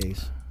the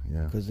case.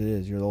 Yeah. Because it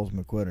is. You're the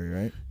ultimate quitter,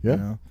 right? Yeah, you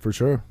know? for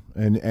sure.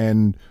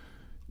 And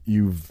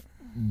you've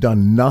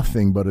done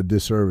nothing but a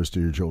disservice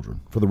to your children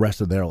for the rest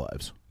of their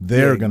lives.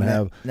 They're going to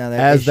have,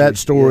 as that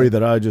story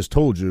that I just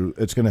told you,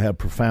 it's going to have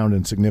profound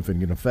and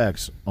significant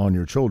effects on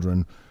your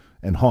children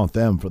and haunt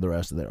them for the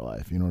rest of their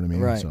life. You know what I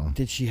mean? Right. So,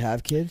 did she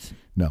have kids?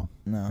 No.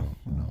 No.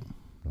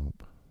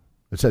 Nope.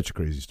 It's such a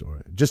crazy story.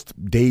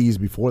 Just days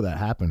before that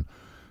happened,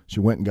 she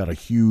went and got a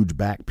huge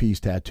back piece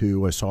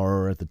tattoo. I saw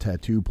her at the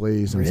tattoo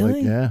place. And Really? It's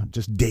like, yeah,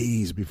 just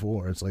days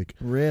before. It's like,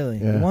 really?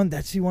 Yeah.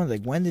 That's the one.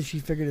 Like, when did she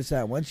figure this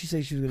out? When did she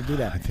say she was going to do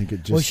that? I think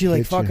it just was she like,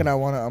 hit fuck you. it,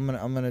 I'm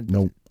gonna.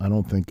 Nope. I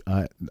don't think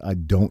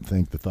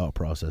the thought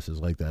process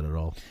is like that at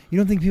all. You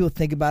don't think people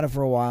think about it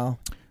for a while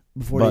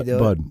before they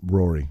do it?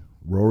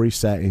 Rory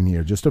sat in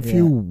here just a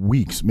few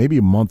weeks, maybe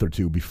a month or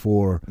two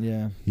before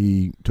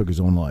he took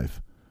his own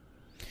life.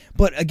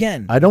 But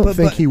again, I don't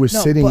think he was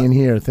sitting in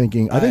here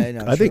thinking.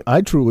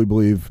 I truly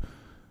believe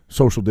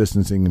social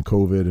distancing and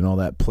COVID and all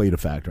that played a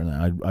factor in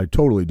that. I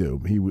totally do.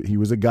 He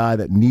was a guy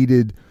that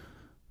needed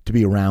to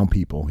be around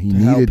people. He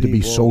needed to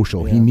be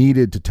social. Yeah. He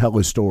needed to tell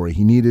his story.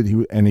 He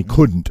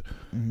couldn't.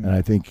 Mm-hmm. And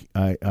I think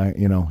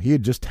he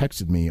had just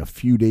texted me a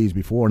few days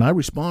before, and I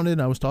responded.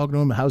 I was talking to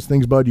him. How's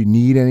things, bud? You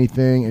need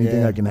anything?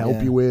 Anything I can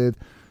help you with?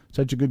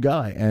 Such a good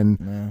guy.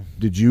 And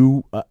did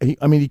you?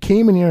 He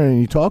came in here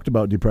and he talked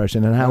about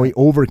depression and how he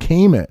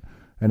overcame it,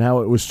 and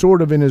how it was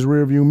sort of in his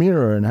rearview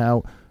mirror,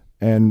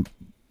 and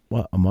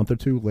a month or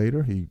two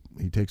later he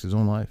takes his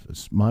own life.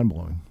 It's mind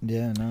blowing.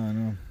 Yeah, no, I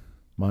know.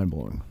 Mind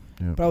blowing.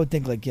 Yeah. But I would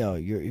think like,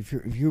 if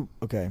you're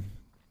okay.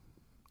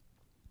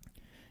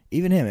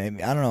 Even him,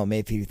 I don't know,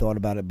 maybe he thought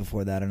about it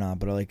before that or not.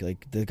 But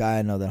like the guy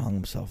I know that hung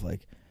himself,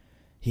 like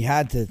he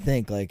had to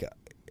think like,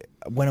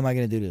 when am I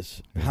going to do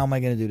this? How am I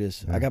going to do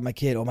this? I got my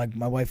kid. Oh,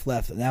 my wife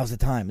left. Now's the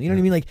time. You know what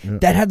I mean? Like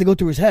that had to go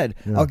through his head.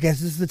 I guess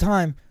this is the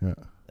time. Yeah.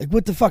 Like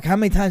what the fuck? How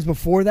many times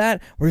before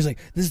that where he's like,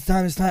 this is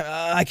time.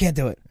 I can't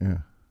do it. Yeah.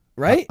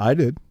 Right? I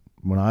did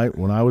when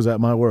I was at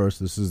my worst.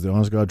 This is the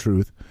honest God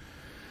truth.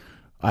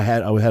 I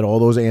had all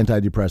those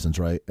antidepressants,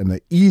 right? And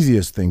the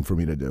easiest thing for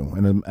me to do,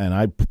 and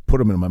I put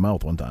them in my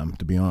mouth one time,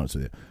 to be honest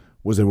with you,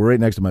 was they were right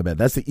next to my bed.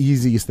 That's the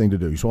easiest thing to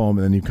do. You swallow them,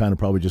 and then you kind of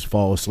probably just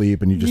fall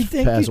asleep, and you just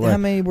pass away. How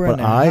many were in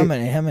there?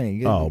 How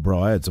many? Oh,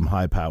 bro, I had some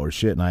high-powered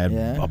shit, and I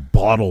had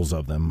bottles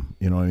of them.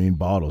 You know what I mean?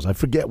 Bottles. I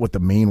forget what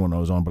the main one I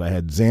was on, but I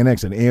had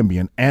Xanax and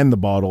Ambien and the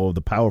bottle of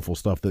the powerful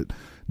stuff that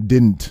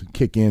didn't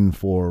kick in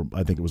for,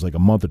 I think it was like a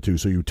month or two.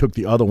 So you took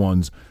the other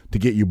ones to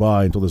get you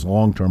by until this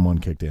long-term one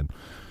kicked in.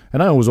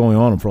 And I was only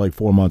on them for like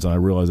 4 months, and I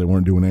realized they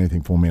weren't doing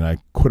anything for me, and I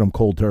quit them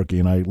cold turkey.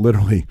 And I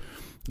literally,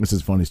 this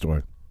is a funny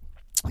story.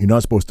 You're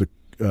not supposed to,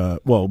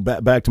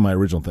 back to my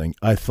original thing.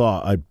 I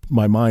thought,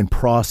 my mind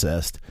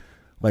processed,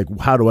 like,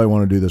 how do I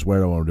want to do this? Where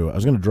do I want to do it? I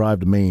was going to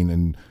drive to Maine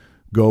and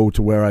go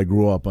to where I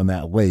grew up on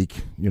that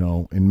lake,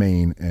 in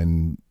Maine,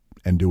 and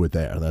do it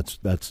there.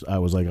 That's. I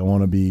was like, I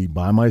want to be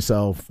by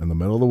myself in the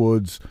middle of the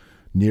woods,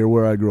 near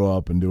where I grew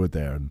up, and do it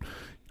there. And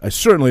I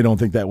certainly don't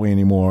think that way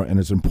anymore, and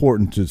it's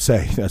important to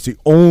say that's the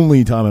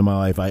only time in my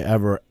life I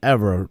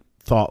ever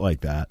thought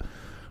like that.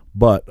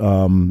 But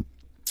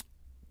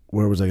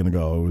where was I going to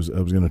go? I was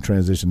going to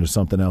transition to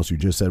something else you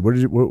just said. What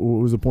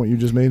was the point you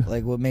just made?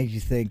 Like, what makes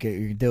you think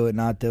you do it,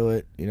 not do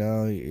it?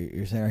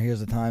 You're saying, here's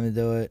the time to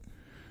do it.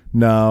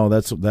 No,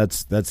 that's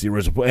the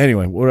original point.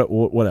 Anyway,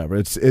 whatever.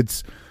 It's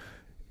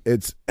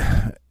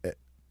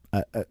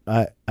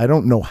I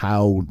don't know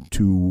how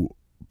to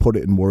put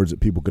it in words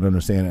that people can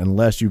understand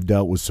unless you've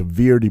dealt with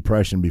severe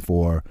depression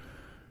before.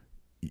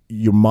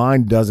 Your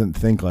mind doesn't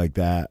think like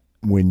that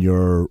when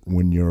you're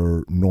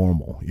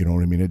normal. You know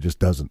what I mean? It just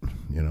doesn't.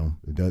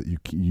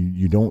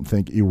 You don't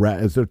think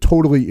they're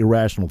totally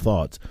irrational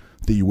thoughts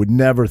that you would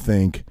never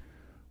think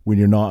when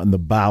you're not in the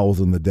bowels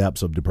and the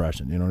depths of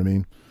depression. You know what I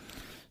mean?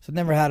 So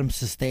never had them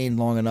sustained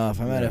long enough.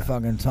 I might have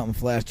fucking something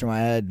flashed through my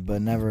head, but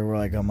never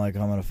I'm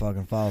gonna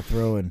fucking follow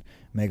through and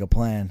make a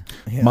plan.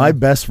 My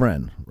best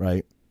friend,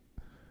 right?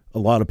 A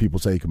lot of people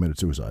say he committed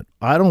suicide.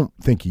 I don't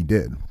think he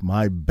did.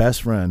 My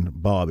best friend,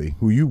 Bobby,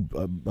 who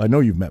I know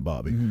you've met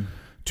Bobby,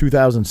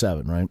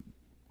 2007, right?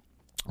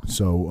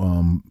 So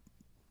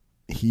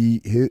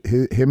him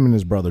and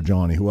his brother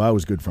Johnny, who I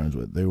was good friends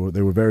with, they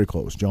were very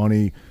close.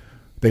 Johnny,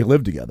 they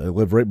lived together. They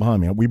lived right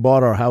behind me. We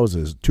bought our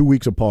houses 2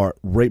 weeks apart,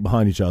 right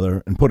behind each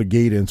other, and put a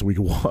gate in so we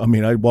could walk. I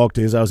mean, I'd walk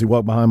to his house. He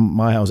walked behind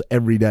my house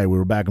every day. We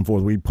were back and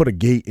forth. We put a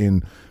gate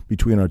in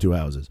between our two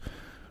houses.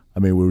 I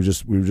mean, we were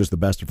just the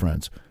best of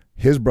friends.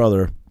 His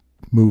brother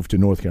moved to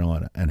North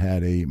Carolina and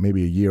had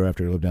maybe a year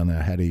after he lived down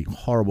there, had a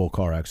horrible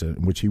car accident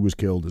in which he was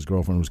killed, his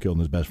girlfriend was killed,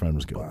 and his best friend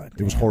was killed.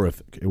 It was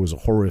horrific. It was a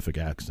horrific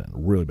accident,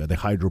 really bad. They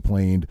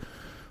hydroplaned,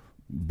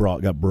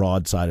 got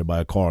broadsided by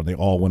a car, and they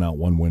all went out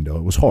one window.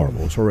 It was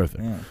horrible. It was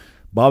horrific. Yeah.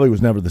 Bobby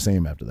was never the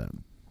same after that.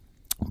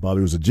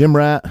 Bobby was a gym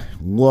rat,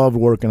 loved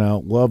working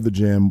out, loved the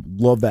gym,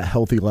 loved that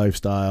healthy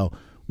lifestyle,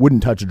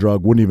 wouldn't touch a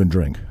drug, wouldn't even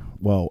drink.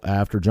 Well,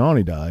 after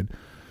Johnny died,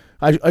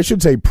 I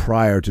should say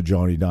prior to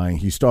Johnny dying,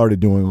 he started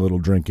doing a little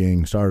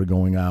drinking, started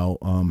going out,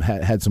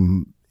 had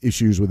some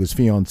issues with his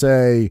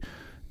fiance,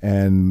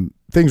 and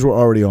things were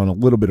already on a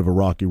little bit of a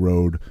rocky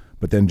road.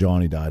 But then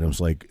Johnny died. It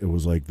was like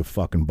the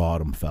fucking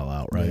bottom fell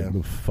out, right? Yeah.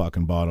 The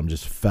fucking bottom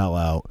just fell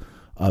out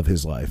of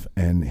his life.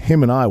 And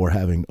him and I were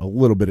having a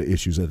little bit of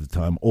issues at the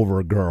time over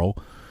a girl.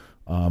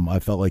 I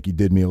felt like he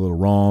did me a little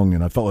wrong,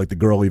 and I felt like the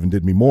girl even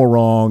did me more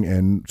wrong.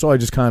 And so I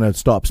just kind of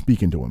stopped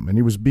speaking to him. And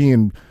he was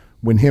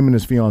when him and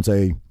his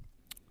fiance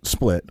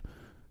split,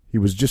 he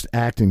was just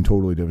acting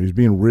totally different. He was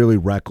being really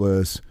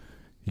reckless.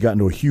 He got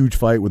into a huge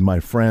fight with my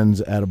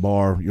friends at a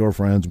bar, your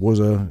friends,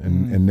 Wuzza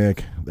and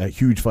Nick. That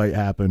huge fight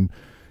happened.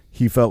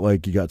 He felt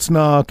like he got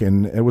snuck,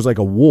 and it was like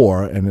a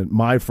war. And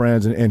my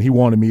friends, and he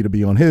wanted me to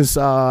be on his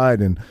side.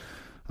 And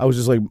I was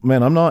just like,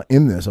 man, I'm not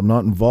in this. I'm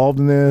not involved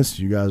in this.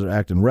 You guys are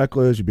acting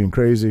reckless. You're being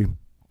crazy.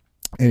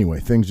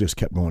 Anyway, things just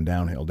kept going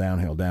downhill.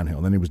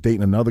 And then he was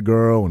dating another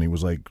girl, and he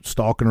was like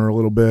stalking her a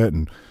little bit,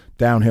 and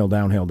downhill.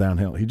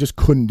 He just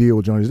couldn't deal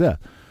with Johnny's death.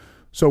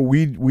 So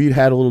we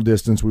had a little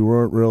distance. We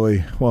weren't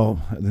really,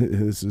 well,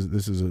 this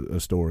is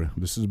a story.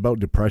 This is about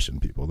depression,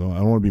 people. Though I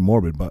don't want to be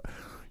morbid, but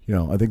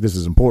I think this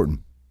is important.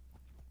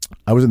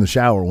 I was in the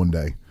shower one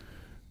day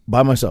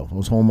by myself. I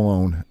was home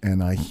alone,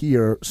 and I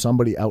hear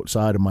somebody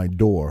outside of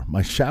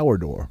my shower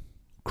door,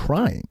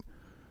 crying.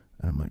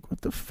 And I'm like,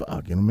 what the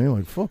fuck? You know what I mean?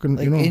 Like fucking,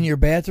 in your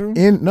bathroom?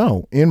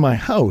 In my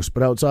house,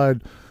 but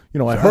outside. I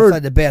heard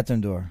outside the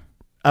bathroom door.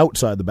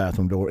 Outside the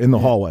bathroom door, in the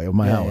hallway of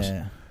my house.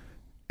 Yeah.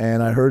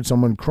 And I heard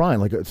someone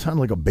crying, it sounded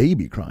like a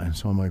baby crying.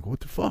 So I'm like, what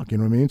the fuck? You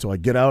know what I mean? So I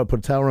get out, put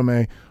a towel on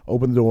me,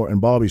 open the door, and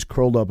Bobby's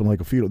curled up in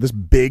like a fetal. This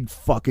big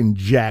fucking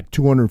jack,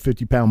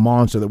 250-pound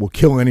monster that will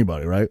kill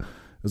anybody, right?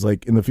 Is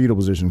like in the fetal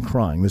position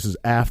crying. This is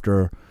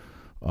after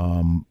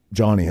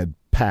Johnny had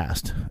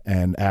passed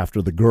and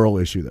after the girl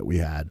issue that we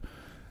had.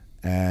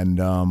 And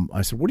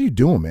I said, what are you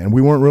doing, man?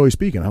 We weren't really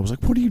speaking. I was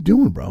like, what are you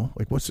doing, bro?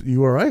 Like,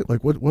 you all right?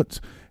 Like,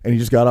 what's... And he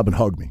just got up and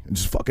hugged me. And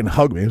just fucking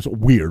hugged me. It was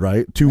weird,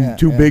 right? Two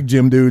big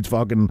gym dudes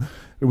fucking...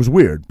 It was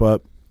weird.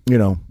 But,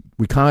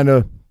 we kind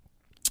of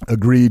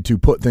agreed to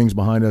put things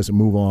behind us and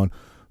move on.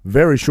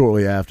 Very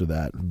shortly after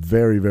that,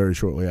 very, very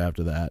shortly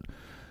after that,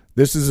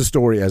 This is a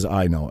story as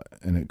I know it,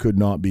 and it could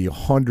not be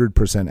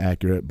 100%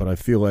 accurate, but I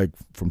feel like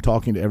from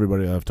talking to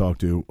everybody I've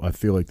talked to, I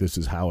feel like this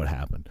is how it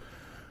happened.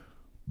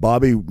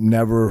 Bobby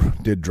never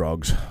did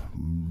drugs.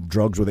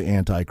 Drugs were the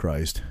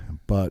Antichrist.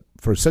 But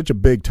for such a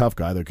big, tough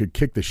guy that could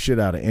kick the shit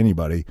out of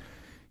anybody,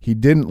 he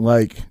didn't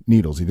like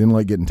needles. He didn't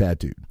like getting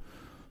tattooed.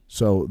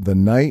 So the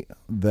night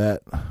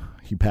that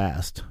he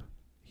passed,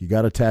 he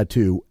got a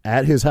tattoo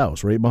at his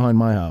house, right behind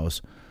my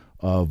house,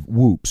 of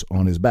Whoops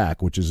on his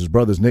back, which is his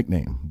brother's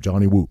nickname,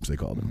 Johnny Whoops, they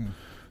called him. Mm-hmm.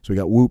 So he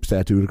got Whoops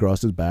tattooed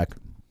across his back.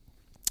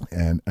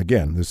 And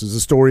again, this is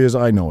a story as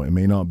I know it. It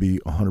may not be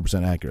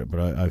 100% accurate,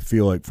 but I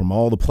feel like from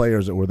all the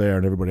players that were there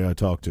and everybody I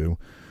talked to,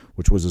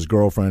 which was his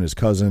girlfriend, his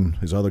cousin,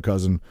 his other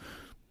cousin,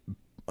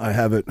 I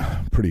have it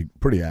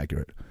pretty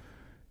accurate.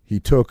 He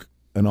took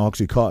an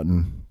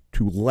Oxycontin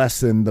to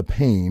lessen the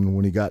pain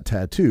when he got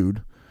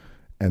tattooed,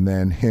 and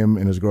then him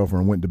and his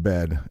girlfriend went to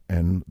bed,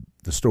 and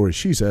the story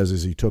she says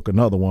is he took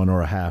another one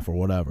or a half or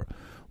whatever.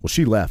 Well,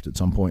 she left at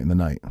some point in the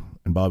night,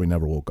 and Bobby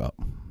never woke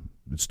up.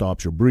 It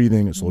stops your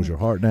breathing. It slows your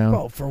heart down.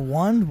 Bro, for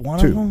one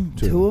of them,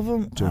 two of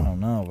them? I don't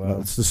know, bro.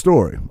 That's the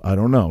story. I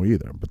don't know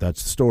either, but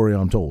that's the story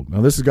I'm told.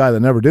 Now, this is a guy that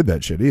never did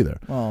that shit either.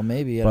 Well,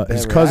 maybe. But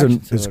his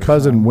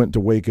cousin went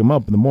to wake him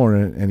up in the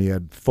morning, and he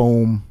had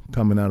foam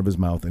coming out of his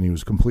mouth, and he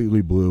was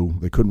completely blue.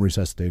 They couldn't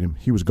resuscitate him.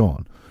 He was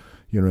gone.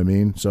 You know what I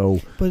mean? So,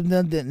 but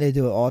then didn't they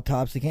do an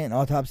autopsy? Can't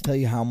autopsy tell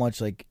you how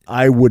much? Like,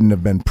 I wouldn't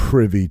have been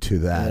privy to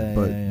that,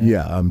 but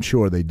yeah, I'm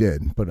sure they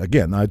did. But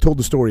again, I told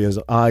the story as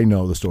I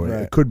know the story.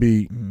 Right. It could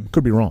be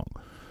wrong,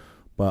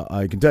 but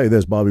I can tell you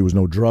this: Bobby was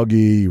no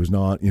druggie. He was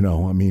not. You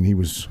know, I mean, he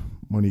was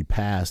when he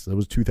passed. That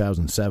was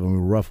 2007. We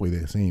were roughly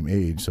the same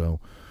age.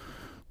 So,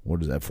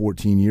 what is that?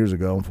 14 years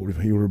ago.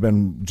 He would have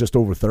been just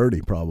over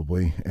 30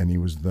 probably, and he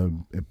was the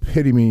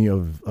epitome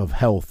of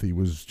health. He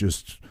was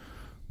just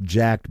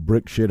jacked,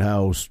 brick shit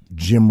house,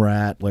 gym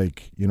rat,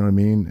 like, you know what I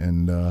mean?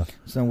 And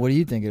so what do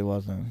you think it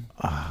was then?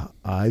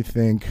 I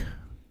think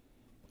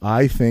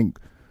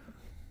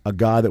a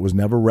guy that was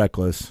never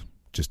reckless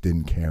just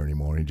didn't care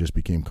anymore. He just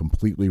became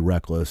completely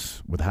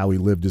reckless with how he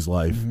lived his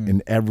life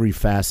in every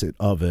facet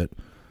of it,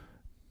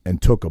 and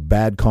took a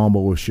bad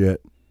combo of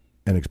shit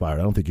and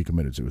expired. I don't think he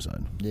committed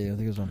suicide. Yeah, I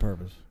think it was on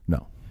purpose.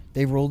 No.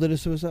 They ruled it a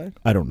suicide?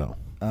 I don't know.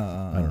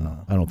 I don't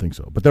know. I don't think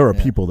so. But there are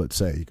people that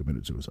say he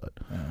committed suicide.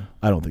 Yeah.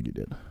 I don't think he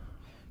did.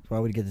 Why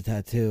would he get the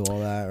tattoo, all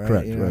that, right?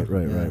 Correct,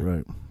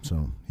 right.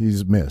 So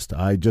he's missed.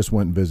 I just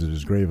went and visited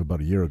his grave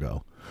about a year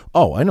ago.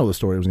 Oh, I know the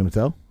story I was going to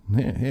tell.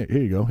 Here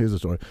you go. Here's the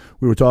story.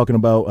 We were talking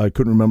about, I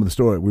couldn't remember the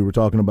story. We were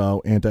talking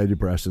about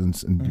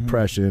antidepressants and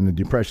depression and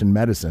depression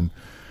medicine.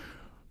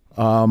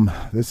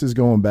 This is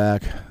going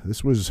back.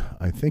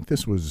 I think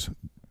this was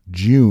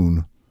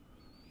June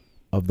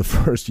of the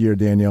first year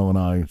Danielle and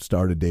I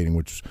started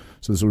dating,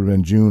 so this would have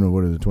been June of,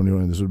 what is it,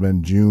 2020? This would have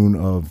been June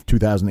of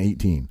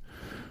 2018.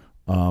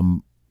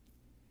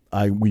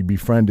 We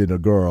befriended a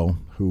girl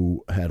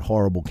who had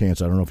horrible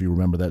cancer. I don't know if you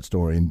remember that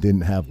story, and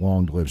didn't have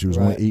long to live. She was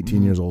only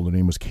 18 years old. Her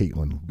name was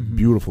Caitlin.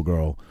 Beautiful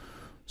girl.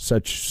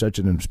 Such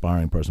an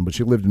inspiring person. But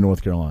she lived in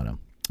North Carolina,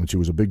 and she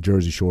was a big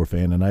Jersey Shore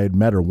fan, and I had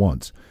met her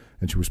once.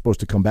 And she was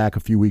supposed to come back a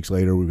few weeks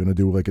later. We were going to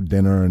do like a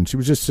dinner, and she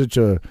was just such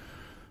a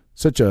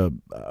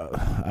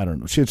I don't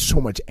know. She had so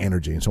much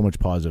energy and so much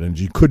positive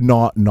energy. You could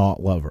not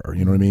love her.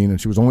 You know what I mean?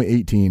 And she was only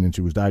 18, and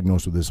she was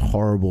diagnosed with this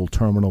horrible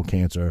terminal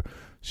cancer.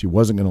 She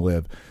wasn't going to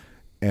live,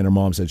 and her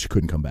mom said she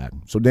couldn't come back.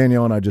 So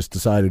Danielle and I just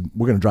decided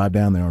we're going to drive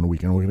down there on the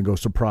weekend. We're going to go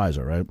surprise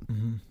her, right?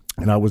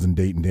 And I wasn't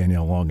dating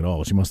Danielle long at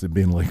all. She must have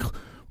been like,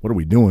 what are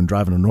we doing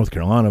driving to North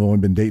Carolina? I've only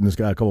been dating this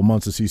guy a couple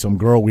months to see some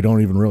girl we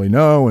don't even really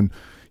know. And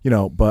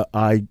but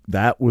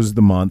that was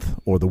the month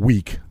or the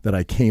week that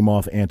I came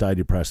off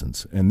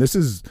antidepressants. And this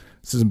is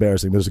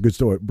embarrassing, but it's a good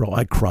story. Bro,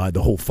 I cried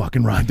the whole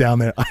fucking ride down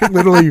there. I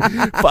literally,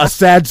 a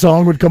sad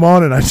song would come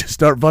on and I just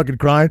start fucking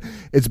crying.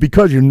 It's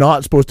because you're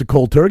not supposed to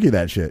cold turkey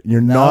that shit.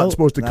 You're not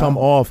supposed to come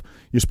off.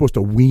 You're supposed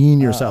to wean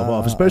yourself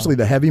off, especially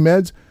the heavy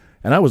meds.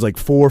 And I was like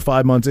 4 or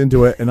 5 months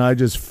into it, and I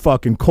just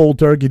fucking cold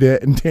turkeyed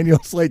it. And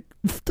Danielle's like,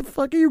 what the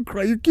fuck are you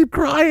crying? You keep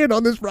crying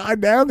on this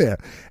ride down there.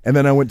 And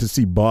then I went to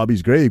see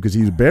Bobby's grave because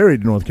he's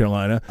buried in North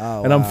Carolina.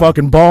 And I'm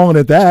fucking bawling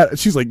at that.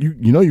 She's like,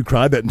 you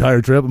cried that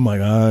entire trip? I'm like,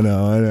 I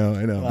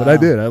know. Wow. But I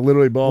did. I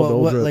literally bawled the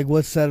whole trip. Like,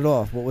 what set it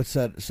off? What would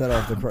set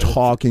off the cry?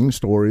 Talking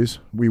stories.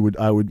 You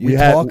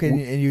talk and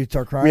you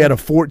start crying? We had a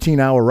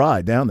 14-hour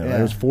ride down there. Yeah. Right?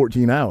 It was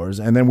 14 hours.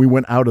 And then we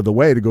went out of the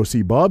way to go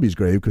see Bobby's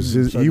grave because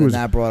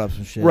that brought up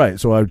some shit. Right.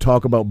 So I would talk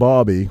about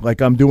Bobby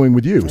like I'm doing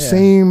with you. Yeah.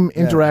 Same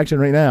interaction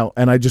right now.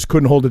 And I just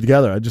couldn't hold it together.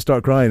 I just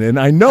start crying. And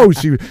I know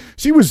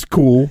she was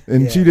cool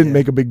and she didn't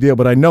make a big deal,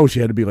 but I know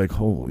she had to be like,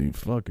 holy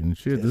fucking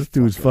shit, this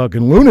dude's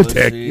fucking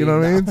lunatic. You know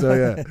what I mean?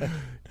 So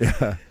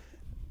yeah.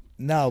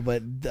 No,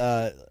 but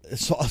a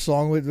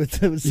song would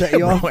set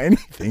you off. Bro,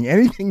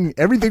 anything,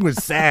 everything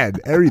was sad.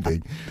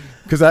 Everything.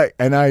 Because I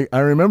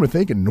remember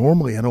thinking,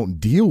 normally I don't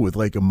deal with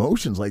like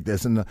emotions like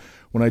this. And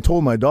when I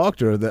told my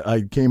doctor that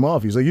I came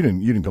off, he's like, you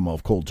didn't come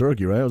off cold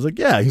turkey, right? I was like,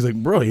 yeah. He's like,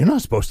 bro, you're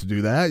not supposed to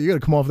do that. You got to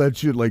come off that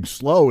shit like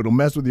slow. It'll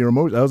mess with your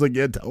emotions. I was like,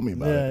 yeah, tell me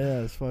about it.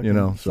 Yeah, it's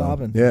fucking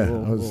sobbing. Yeah,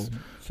 I was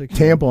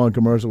tampon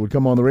commercial would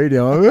come on the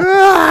radio.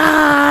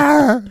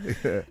 That's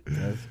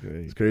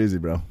great. It's crazy,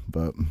 bro.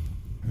 But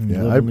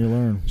yeah, you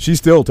learn. She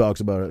still talks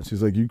about it.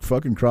 She's like, you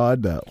fucking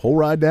cried that whole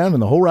ride down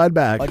and the whole ride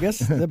back. I guess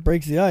that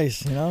breaks the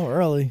ice,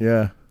 early.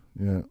 Yeah.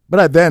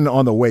 But then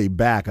on the way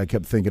back, I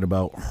kept thinking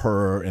about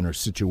her and her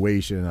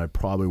situation. I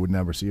probably would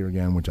never see her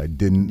again, which I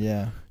didn't.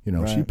 Yeah.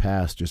 Right. She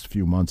passed just a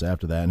few months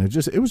after that, and it's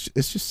just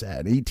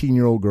sad.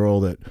 18-year-old girl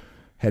that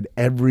had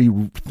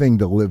everything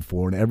to live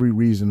for and every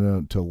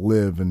reason to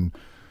live, and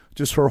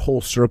just her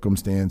whole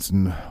circumstance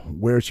and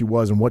where she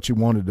was and what she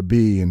wanted to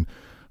be. And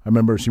I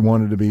remember she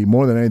wanted to be,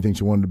 more than anything,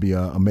 she wanted to be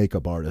a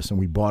makeup artist, and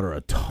we bought her a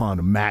ton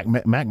of Mac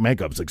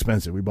makeup's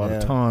expensive. We bought a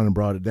ton and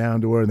brought it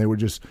down to her, and they were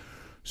just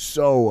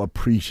so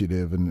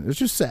appreciative, and it's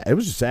just sad. It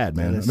was just sad,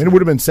 man. I mean, it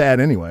would have been sad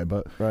anyway,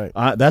 but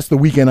that's the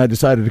weekend I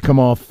decided to come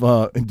off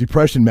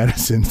depression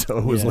medicine, so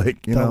it was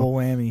like, double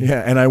whammy.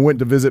 Yeah, and I went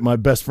to visit my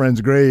best friend's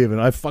grave, and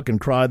I fucking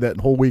cried that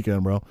whole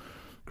weekend, bro.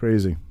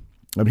 Crazy.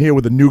 I'm here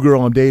with a new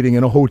girl I'm dating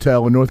in a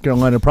hotel in North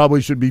Carolina. Probably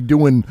should be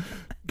doing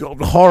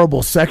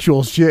horrible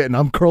sexual shit, and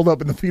I'm curled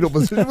up in the fetal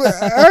position.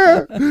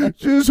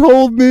 Just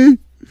hold me.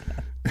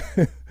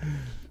 Oh,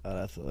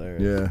 that's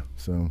hilarious. Yeah,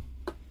 so...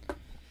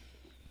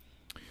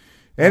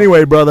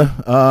 Anyway, brother,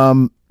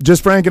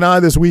 just Frank and I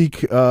this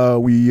week. We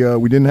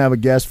didn't have a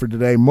guest for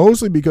today,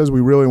 mostly because we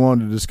really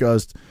wanted to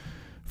discuss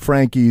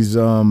Frankie's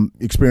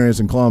experience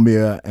in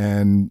Colombia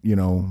and,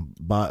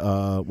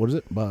 what is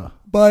it?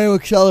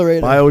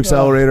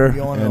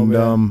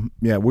 Bioaccelerator.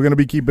 And we're going to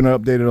be keeping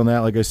updated on that.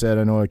 Like I said,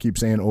 I know I keep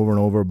saying over and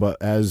over,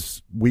 but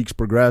as weeks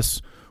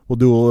progress, we'll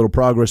do a little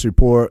progress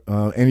report.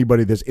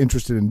 Anybody that's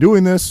interested in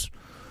doing this,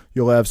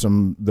 you'll have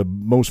the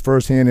most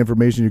firsthand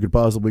information you could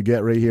possibly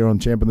get right here on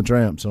Champ and the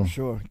Tramp. So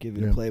sure, give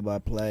you the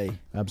play-by-play.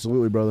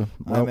 Absolutely, brother.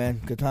 All right,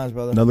 man. Good times,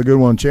 brother. Another good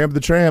one. Champ and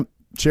the Tramp.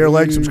 Share,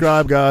 like,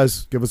 subscribe,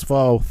 guys. Give us a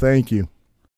follow. Thank you.